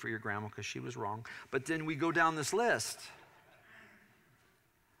pray for your grandma because she was wrong. But then we go down this list.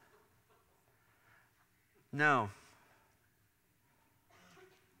 No.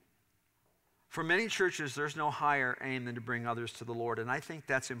 For many churches, there's no higher aim than to bring others to the Lord, and I think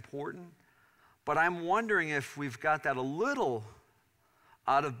that's important. But I'm wondering if we've got that a little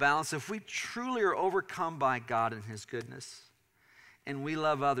out of balance. If we truly are overcome by God and His goodness, and we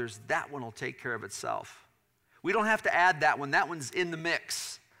love others, that one will take care of itself. We don't have to add that one. That one's in the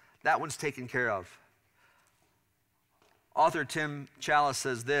mix. That one's taken care of. Author Tim Challis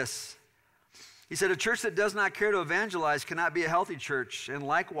says this. He said, a church that does not care to evangelize cannot be a healthy church, and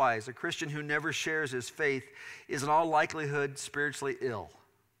likewise, a Christian who never shares his faith is in all likelihood spiritually ill.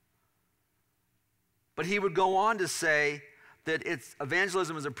 But he would go on to say that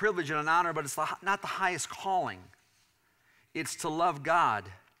evangelism is a privilege and an honor, but it's not the highest calling. It's to love God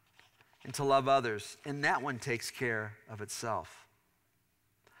and to love others, and that one takes care of itself.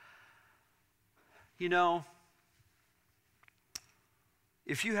 You know,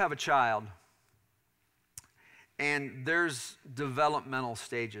 if you have a child, and there's developmental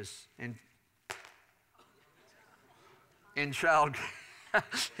stages in child,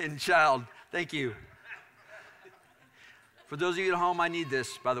 thank you. For those of you at home, I need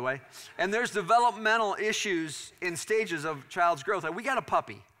this, by the way. And there's developmental issues in stages of child's growth. Like we got a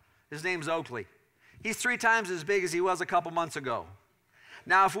puppy. His name's Oakley. He's 3 times as big as he was a couple months ago.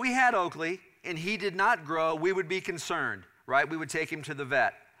 Now, if we had Oakley and he did not grow, we would be concerned, right? We would take him to the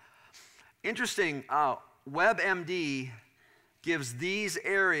vet. Interesting, WebMD gives these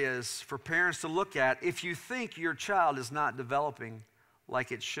areas for parents to look at if you think your child is not developing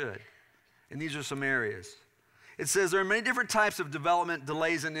like it should. And these are some areas. It says there are many different types of development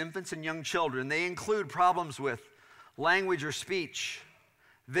delays in infants and young children. They include problems with language or speech,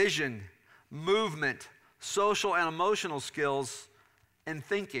 vision, movement, social and emotional skills, and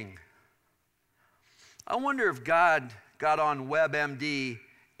thinking. I wonder if God got on WebMD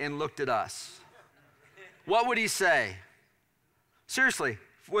and looked at us. What would He say? Seriously,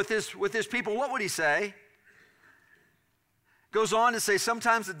 with his people, what would He say? Goes on to say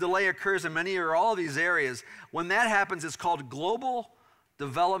sometimes the delay occurs in many or all of these areas. When that happens, it's called global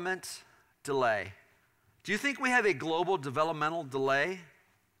development delay. Do you think we have a global developmental delay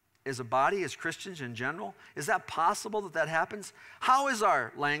as a body, as Christians in general? Is that possible that happens? How is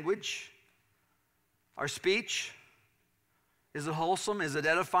our language, our speech? Is it wholesome? Is it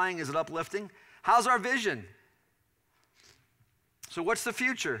edifying? Is it uplifting? How's our vision? So what's the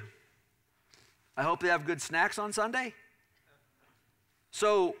future? I hope they have good snacks on Sunday.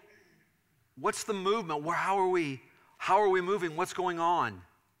 So what's the movement? How are we moving? What's going on?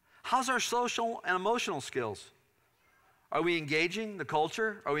 How's our social and emotional skills? Are we engaging the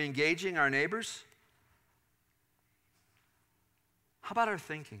culture? Are we engaging our neighbors? How about our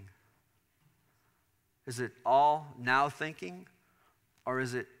thinking? Is it all now thinking, or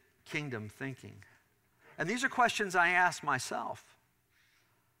is it kingdom thinking? And these are questions I ask myself.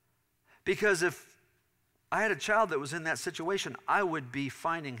 Because if I had a child that was in that situation, I would be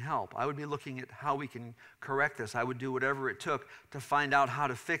finding help. I would be looking at how we can correct this. I would do whatever it took to find out how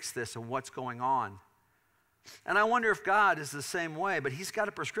to fix this and what's going on. And I wonder if God is the same way, but He's got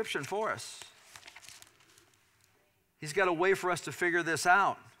a prescription for us. He's got a way for us to figure this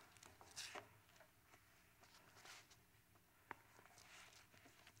out.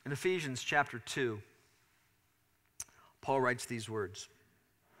 In Ephesians chapter 2, Paul writes these words,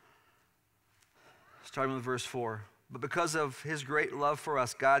 starting with verse 4. But because of his great love for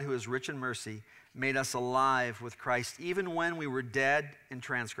us, God, who is rich in mercy, made us alive with Christ, even when we were dead in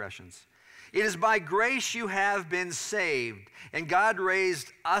transgressions. It is by grace you have been saved, and God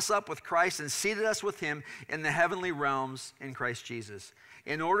raised us up with Christ and seated us with him in the heavenly realms in Christ Jesus,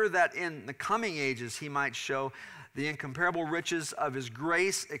 in order that in the coming ages he might show the incomparable riches of his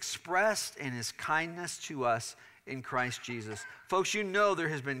grace expressed in his kindness to us in Christ Jesus. Folks, you know there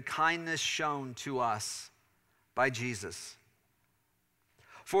has been kindness shown to us by Jesus.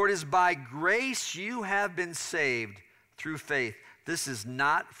 For it is by grace you have been saved through faith. This is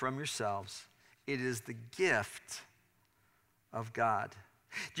not from yourselves. It is the gift of God.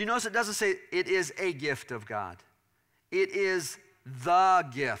 Do you notice it doesn't say it is a gift of God? It is the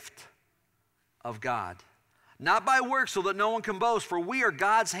gift of God. Not by works so that no one can boast, for we are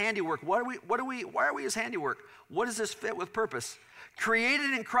God's handiwork. Why are we his handiwork? What does this fit with purpose?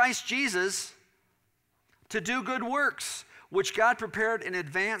 Created in Christ Jesus to do good works, which God prepared in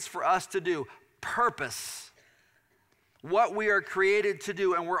advance for us to do. Purpose. What we are created to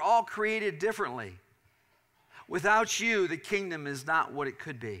do, and we're all created differently. Without you, the kingdom is not what it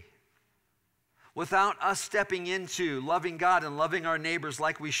could be. Without us stepping into loving God and loving our neighbors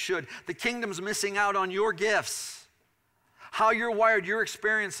like we should, the kingdom's missing out on your gifts, how you're wired, your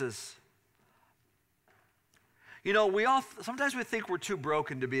experiences. You know, sometimes we think we're too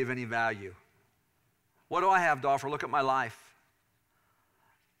broken to be of any value. What do I have to offer? Look at my life.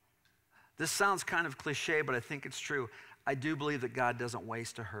 This sounds kind of cliche, but I think it's true. I do believe that God doesn't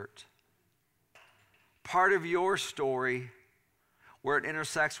waste a hurt. Part of your story, where it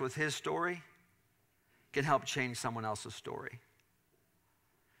intersects with his story, can help change someone else's story.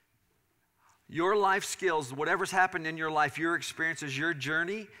 Your life skills, whatever's happened in your life, your experiences, your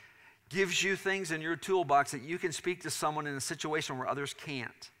journey, gives you things in your toolbox that you can speak to someone in a situation where others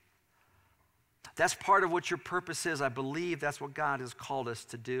can't. That's part of what your purpose is. I believe that's what God has called us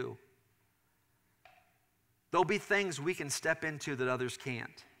to do. There'll be things we can step into that others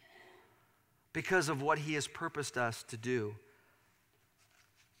can't because of what he has purposed us to do.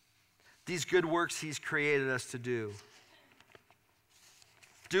 These good works he's created us to do.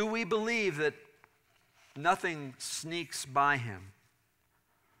 Do we believe that nothing sneaks by him?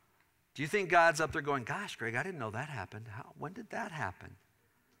 Do you think God's up there going, gosh, Greg, I didn't know that happened. When did that happen?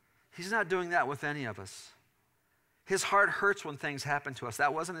 He's not doing that with any of us. His heart hurts when things happen to us.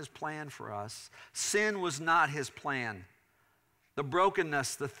 That wasn't his plan for us. Sin was not his plan. The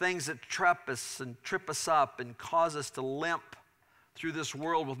brokenness, the things that trap us and trip us up and cause us to limp through this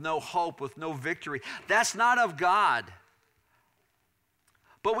world with no hope, with no victory, that's not of God.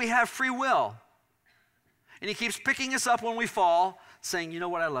 But we have free will. And he keeps picking us up when we fall, saying, you know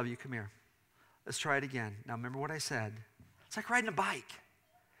what, I love you, come here. Let's try it again. Now remember what I said. It's like riding a bike.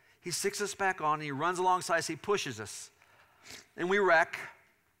 He sticks us back on, and he runs alongside us, he pushes us. And we wreck.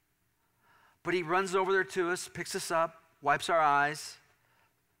 But he runs over there to us, picks us up, wipes our eyes,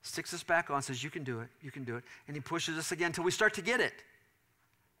 sticks us back on, says, you can do it, you can do it. And he pushes us again until we start to get it.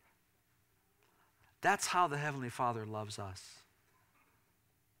 That's how the Heavenly Father loves us.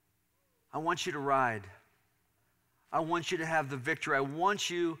 I want you to ride. I want you to have the victory. I want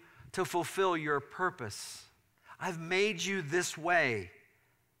you to fulfill your purpose. I've made you this way.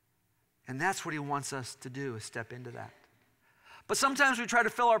 And that's what he wants us to do, is step into that. But sometimes we try to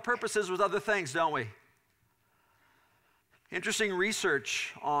fill our purposes with other things, don't we? Interesting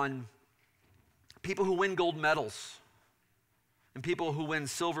research on people who win gold medals and people who win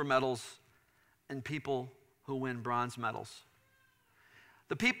silver medals and people who win bronze medals.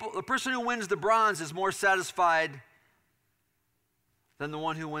 The person who wins the bronze is more satisfied than the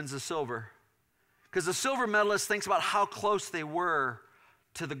one who wins the silver. Because the silver medalist thinks about how close they were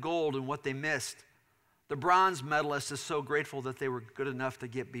to the gold and what they missed. The bronze medalist is so grateful that they were good enough to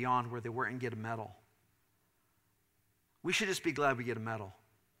get beyond where they were and get a medal. We should just be glad we get a medal.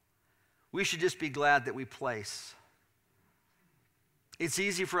 We should just be glad that we place. It's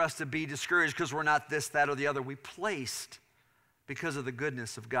easy for us to be discouraged because we're not this, that, or the other. We placed because of the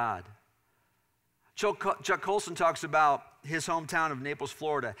goodness of God. Chuck Colson talks about his hometown of Naples,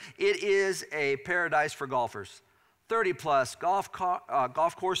 Florida. It is a paradise for golfers. 30-plus golf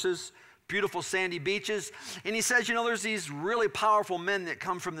courses, beautiful sandy beaches. And he says, you know, there's these really powerful men that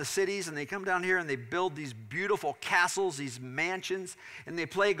come from the cities, and they come down here and they build these beautiful castles, these mansions, and they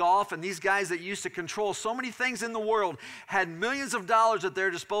play golf. And these guys that used to control so many things in the world had millions of dollars at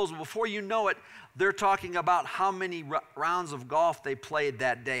their disposal. Before you know it, they're talking about how many rounds of golf they played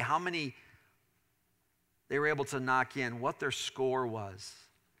that day, how many they were able to knock in, what their score was.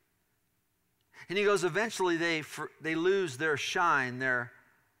 And he goes, eventually they lose their shine, their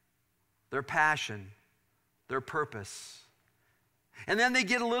passion, their purpose. And then they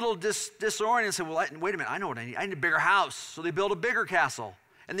get a little disoriented and say, well, wait a minute, I know what I need. I need a bigger house. So they build a bigger castle,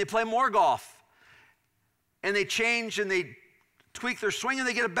 and they play more golf. And they change and they tweak their swing, and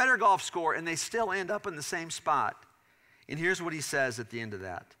they get a better golf score, and they still end up in the same spot. And here's what he says at the end of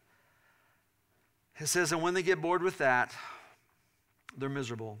that. He says, and when they get bored with that, they're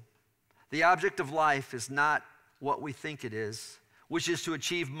miserable. The object of life is not what we think it is, which is to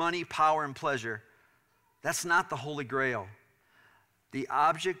achieve money, power, and pleasure. That's not the Holy Grail. The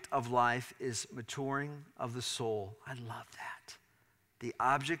object of life is maturing of the soul. I love that. The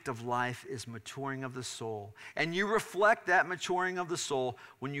object of life is maturing of the soul. And you reflect that maturing of the soul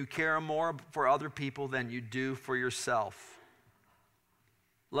when you care more for other people than you do for yourself.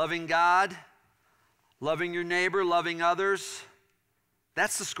 Loving God, loving your neighbor, loving others,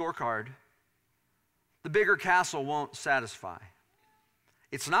 that's the scorecard. The bigger castle won't satisfy.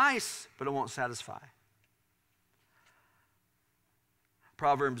 It's nice, but it won't satisfy.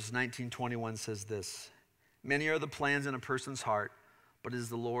 Proverbs 19:21 says this, many are the plans in a person's heart, but it is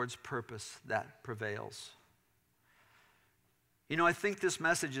the Lord's purpose that prevails. You know, I think this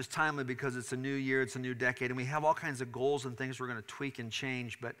message is timely because it's a new year, it's a new decade, and we have all kinds of goals and things we're going to tweak and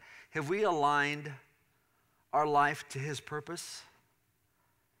change, but have we aligned our life to His purpose?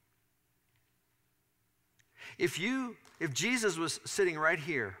 If Jesus was sitting right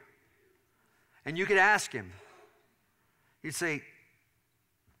here and you could ask Him, you'd say,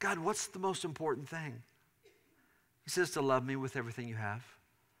 God, what's the most important thing? He says to love me with everything you have,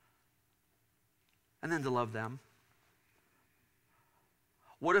 and then to love them.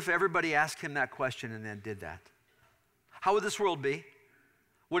 What if everybody asked Him that question and then did that? How would this world be?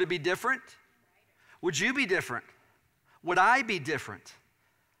 Would it be different? Would you be different? Would I be different?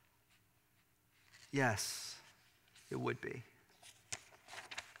 Yes, it would be.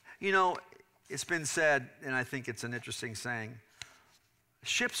 You know, it's been said, and I think it's an interesting saying,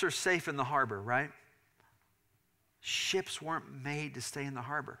 ships are safe in the harbor, right? Ships weren't made to stay in the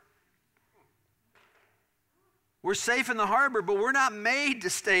harbor. We're safe in the harbor, but we're not made to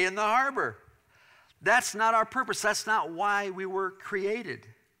stay in the harbor. That's not our purpose. That's not why we were created.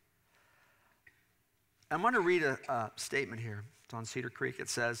 I'm going to read a statement here. It's on Cedar Creek. It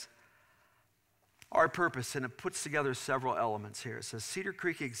says, our purpose, and it puts together several elements here. It says, Cedar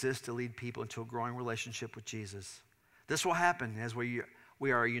Creek exists to lead people into a growing relationship with Jesus. This will happen as we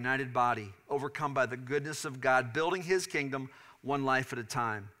are a united body, overcome by the goodness of God, building His kingdom one life at a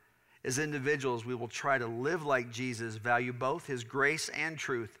time. As individuals, we will try to live like Jesus, value both His grace and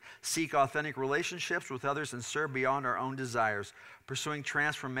truth, seek authentic relationships with others, and serve beyond our own desires, pursuing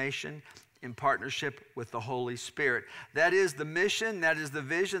transformation in partnership with the Holy Spirit. That is the mission, that is the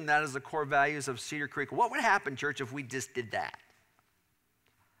vision, that is the core values of Cedar Creek. What would happen, church, if we just did that?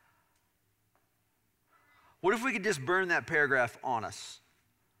 What if we could just burn that paragraph on us?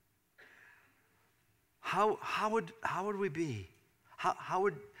 How would we be? How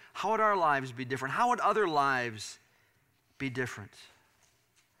would our lives be different? How would other lives be different?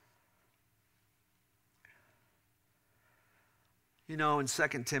 You know, in 2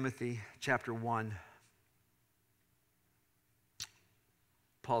 Timothy chapter 1,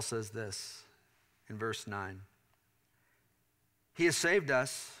 Paul says this in verse 9. He has saved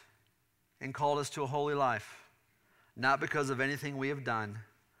us and called us to a holy life, not because of anything we have done,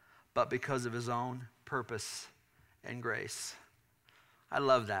 but because of His own purpose and grace. I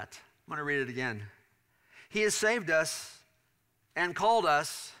love that. I'm going to read it again. He has saved us and called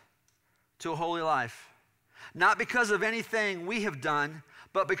us to a holy life, not because of anything we have done,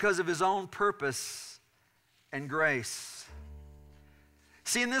 but because of His own purpose and grace.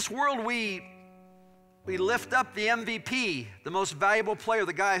 See, in this world, we lift up the MVP, the most valuable player,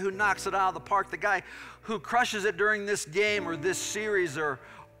 the guy who knocks it out of the park, the guy who crushes it during this game or this series or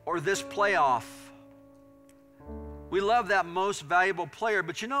this playoff. We love that most valuable player,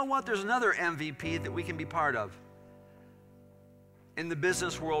 but you know what? There's another MVP that we can be part of. In the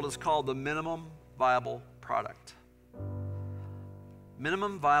business world, it's called the minimum viable product.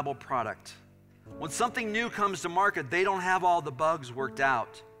 Minimum viable product. When something new comes to market, they don't have all the bugs worked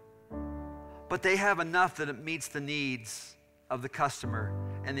out, but they have enough that it meets the needs of the customer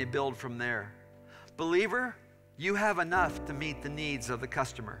and they build from there. Believer, you have enough to meet the needs of the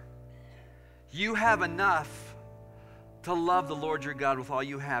customer. You have enough to love the Lord your God with all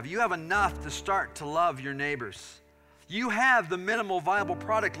you have. You have enough to start to love your neighbors. You have the minimal viable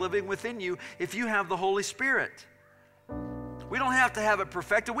product living within you if you have the Holy Spirit. We don't have to have it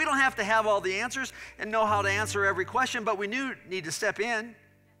perfected. We don't have to have all the answers and know how to answer every question, but we need to step in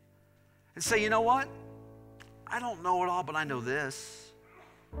and say, you know what? I don't know it all, but I know this.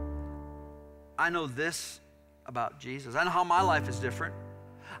 I know this about Jesus. I know how my life is different.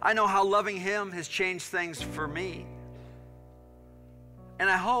 I know how loving him has changed things for me. And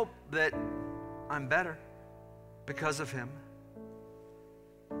I hope that I'm better because of him.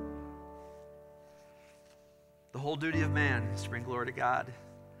 The whole duty of man is to bring glory to God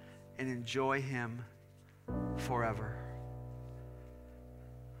and enjoy him forever.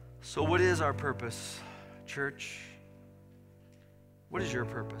 So what is our purpose, church? What is your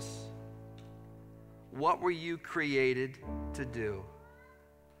purpose? What were you created to do?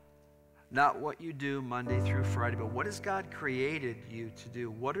 Not what you do Monday through Friday, but what has God created you to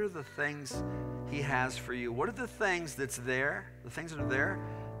do? What are the things he has for you? What are the things that's there, the things that are there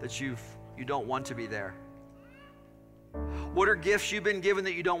that you don't want to be there? What are gifts you've been given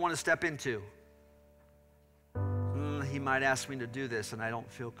that you don't want to step into? He might ask me to do this, and I don't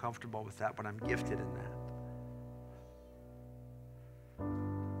feel comfortable with that, but I'm gifted in that.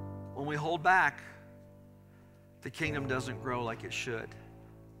 When we hold back, the kingdom doesn't grow like it should.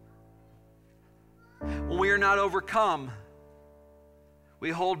 When we are not overcome,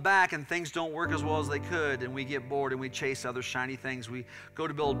 we hold back and things don't work as well as they could, and we get bored and we chase other shiny things. We go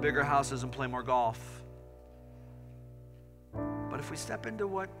to build bigger houses and play more golf. But if we step into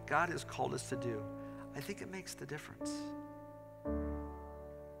what God has called us to do, I think it makes the difference.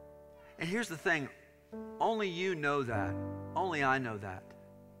 And here's the thing, only you know that. Only I know that.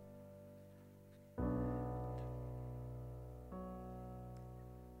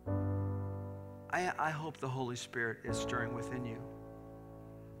 I hope the Holy Spirit is stirring within you.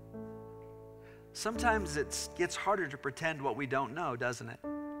 Sometimes it gets harder to pretend what we don't know, doesn't it?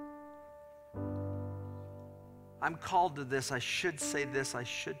 I'm called to this. I should say this.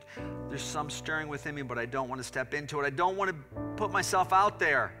 There's some stirring within me, but I don't want to step into it. I don't want to put myself out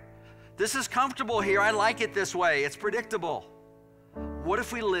there. This is comfortable here. I like it this way. It's predictable. What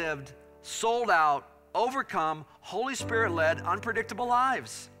if we lived sold out, overcome, Holy Spirit-led, unpredictable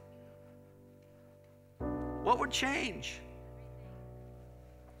lives? What would change?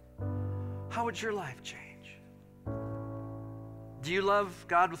 How would your life change? Do you love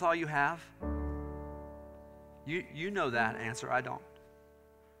God with all you have? You know that answer. I don't.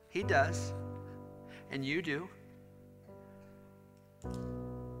 He does. And you do.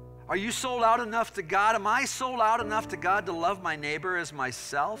 Are you sold out enough to God? Am I sold out enough to God to love my neighbor as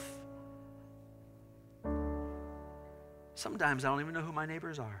myself? Sometimes I don't even know who my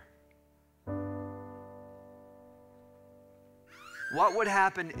neighbors are. What would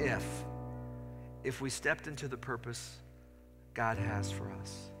happen if we stepped into the purpose God has for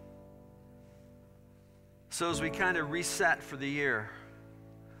us? So as we kind of reset for the year,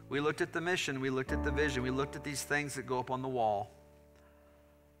 we looked at the mission, we looked at the vision, we looked at these things that go up on the wall.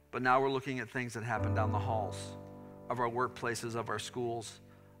 But now we're looking at things that happen down the halls of our workplaces, of our schools,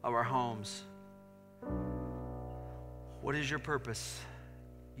 of our homes. What is your purpose?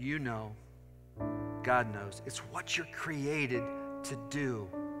 You know. God knows. It's what you're created to do.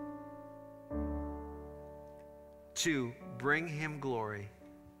 To bring him glory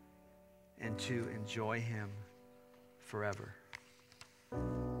and to enjoy him forever.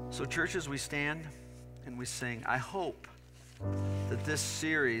 So church, as we stand and we sing, I hope that this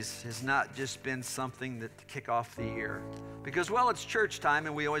series has not just been something that to kick off the year. Because, well, it's church time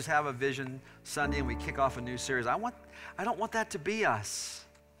and we always have a Vision Sunday and we kick off a new series. I don't want that to be us.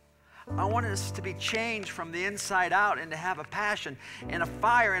 I want us to be changed from the inside out and to have a passion and a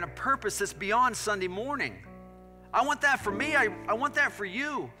fire and a purpose that's beyond Sunday morning. I want that for me. I want that for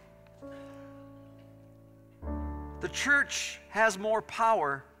you. The church has more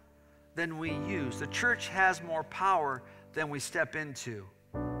power than we use. The church has more power than we step into.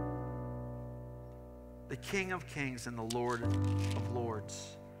 The King of Kings and the Lord of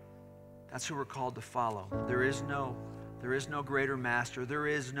Lords. That's who we're called to follow. There is no greater master. There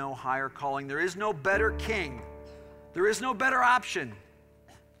is no higher calling. There is no better king. There is no better option.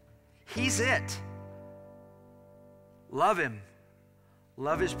 He's it. Love him.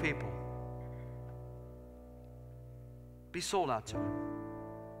 Love his people. Be sold out to him.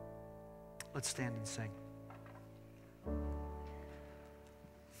 Let's stand and sing.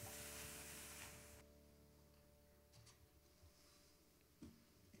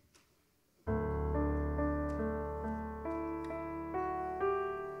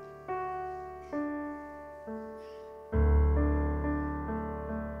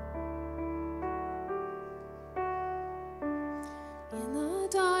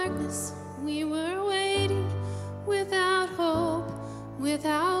 us. We were waiting without hope,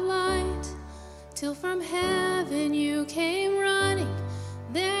 without light, till from heaven you came running.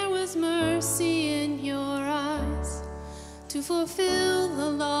 There was mercy in your eyes to fulfill the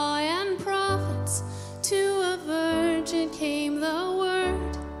law and prophets. To a virgin came the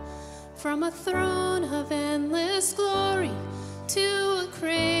word, from a throne of endless glory to a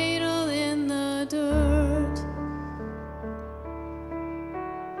cradle in the dirt.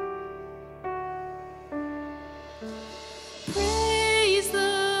 Praise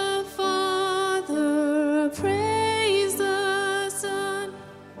the Father, praise the Son,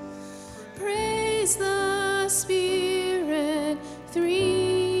 praise the Spirit,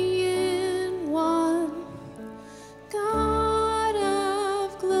 three in one. God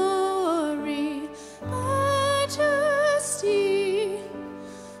of glory, majesty,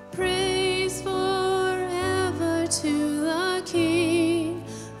 praise forever to the King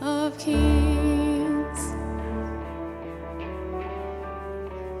of Kings.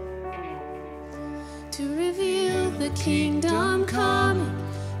 To reveal the kingdom coming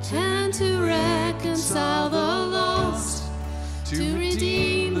and to reconcile the lost, to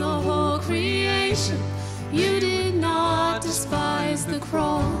redeem the whole creation. You did not despise the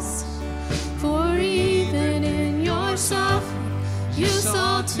cross, for even in your suffering you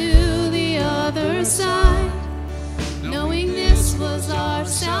saw to the other side, knowing this was our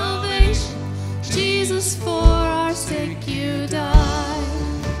salvation. Jesus, for our sake you died.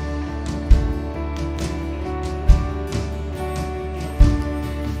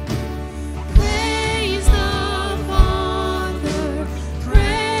 Praise the Father,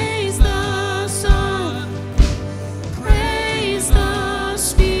 praise the Son, praise the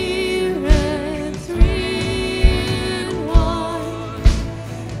Spirit, three in one.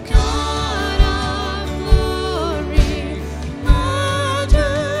 God of glory, majesty,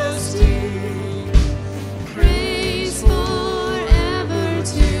 praise forever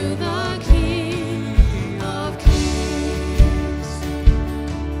to the King of Kings.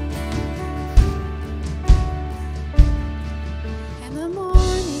 And the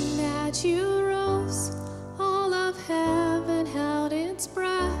morning that you rose, all of heaven held its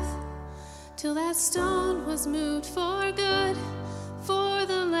breath, till that stone was moved for good, for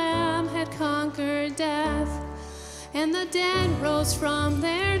the Lamb had conquered death. And the dead rose from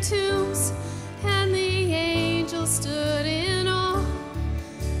their tombs, and the angels stood in awe,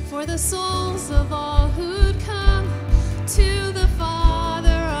 for the souls of all who'd come to the Father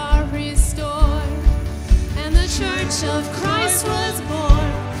are restored. And the church of Christ was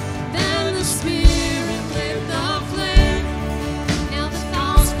born. Then the Spirit lit the flame. Now the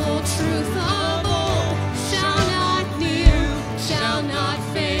gospel truth of old shall not kneel, shall not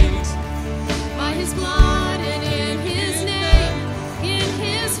faint. By his blood and in his name, in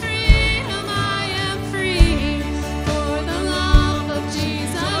his freedom I am free. For the love of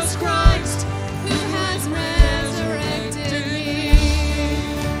Jesus Christ, who has resurrected me.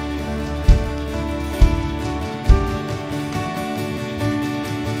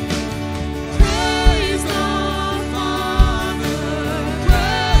 Praise the Father,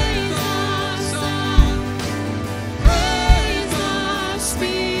 praise the Son, praise the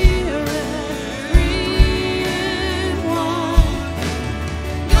Spirit, three in one.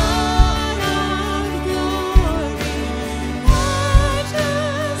 God of glory, majesty,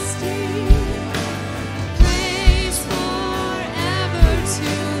 praise forever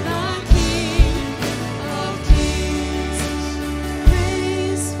to the King of Kings.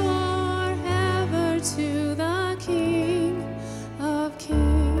 Praise forever to the King of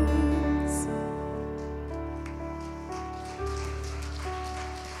Kings.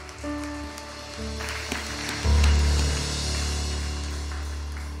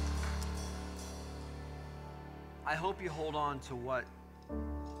 I hope you hold on to what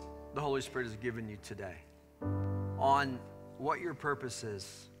the Holy Spirit has given you today, on what your purpose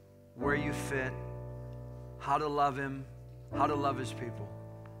is, where you fit, how to love Him, how to love His people,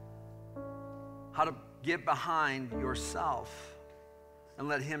 how to get behind yourself and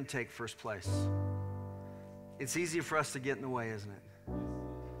let Him take first place. It's easy for us to get in the way, isn't it?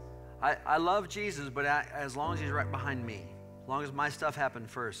 I love Jesus, but as long as He's right behind me, as long as my stuff happened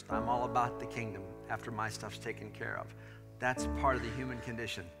first, I'm all about the kingdom after my stuff's taken care of. That's part of the human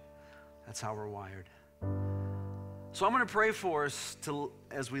condition. That's how we're wired. So I'm going to pray for us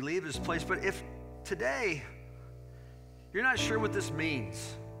as we leave this place. But if today you're not sure what this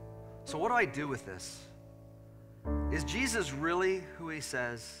means, so what do I do with this? Is Jesus really who He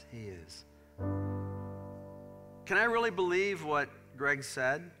says He is? Can I really believe what Greg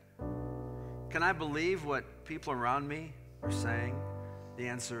said? Can I believe what people around me are saying? The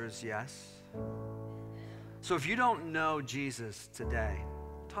answer is yes. So if you don't know Jesus today,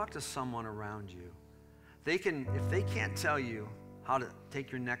 talk to someone around you. If they can't tell you how to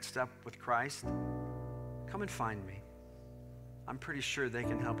take your next step with Christ, come and find me. I'm pretty sure they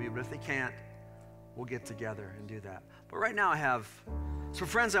can help you, but if they can't, we'll get together and do that. But right now I have some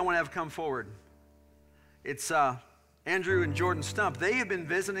friends I want to have come forward. It's Andrew and Jordan Stump. They have been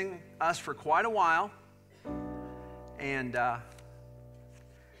visiting us for quite a while, and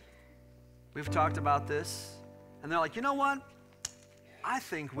we've talked about this, and they're like, you know what? I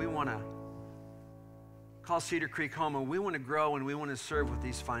think we want to call Cedar Creek home, and we want to grow, and we want to serve with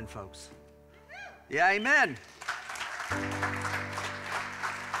these fine folks. Yeah, amen.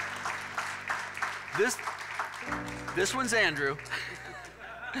 This one's Andrew.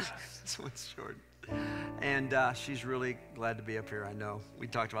 This one's Jordan. And she's really glad to be up here, I know. We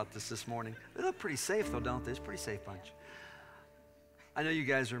talked about this morning. They look pretty safe, though, don't they? It's a pretty safe bunch. I know you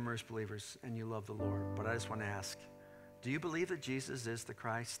guys are immersed believers, and you love the Lord, but I just want to ask, do you believe that Jesus is the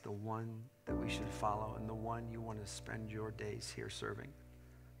Christ, the one that we should follow, and the one you want to spend your days here serving?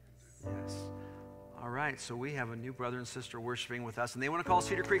 Yes. All right, so we have a new brother and sister worshiping with us, and they want to call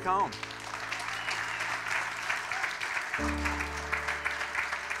Cedar Creek home.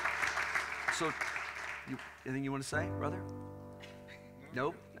 So, anything you want to say, brother?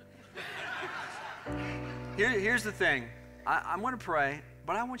 Nope. Here's the thing. I'm going to pray,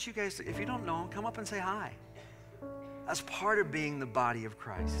 but I want you guys to, if you don't know him, come up and say hi. That's part of being the body of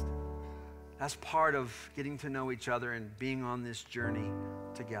Christ. That's part of getting to know each other and being on this journey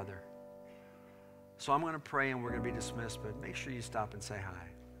together. So I'm going to pray and we're going to be dismissed, but make sure you stop and say hi.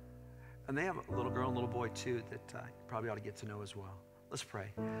 And they have a little girl and little boy too that you probably ought to get to know as well. Let's pray.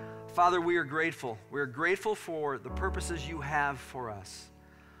 Father, we are grateful. We are grateful for the purposes you have for us.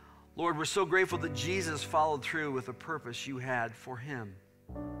 Lord, we're so grateful that Jesus followed through with the purpose you had for him.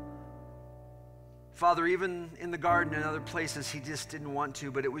 Father, even in the garden and other places, he just didn't want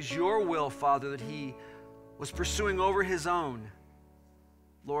to, but it was your will, Father, that he was pursuing over his own.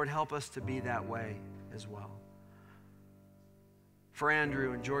 Lord, help us to be that way as well. For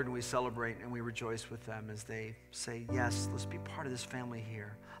Andrew and Jordan, we celebrate and we rejoice with them as they say, yes, let's be part of this family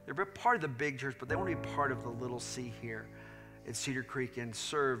here. They're part of the big church, but they want to be part of the little C here at Cedar Creek and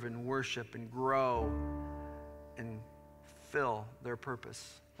serve and worship and grow and fill their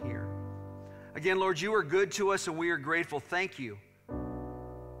purpose here. Again, Lord, you are good to us and we are grateful. Thank you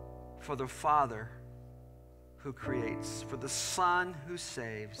for the Father who creates, for the Son who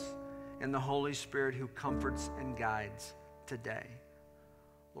saves, and the Holy Spirit who comforts and guides today.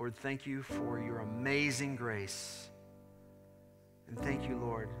 Lord, thank you for your amazing grace. And thank you,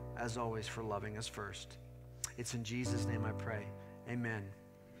 Lord, as always, for loving us first. It's in Jesus' name I pray. Amen.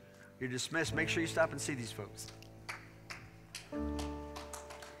 You're dismissed. Make sure you stop and see these folks.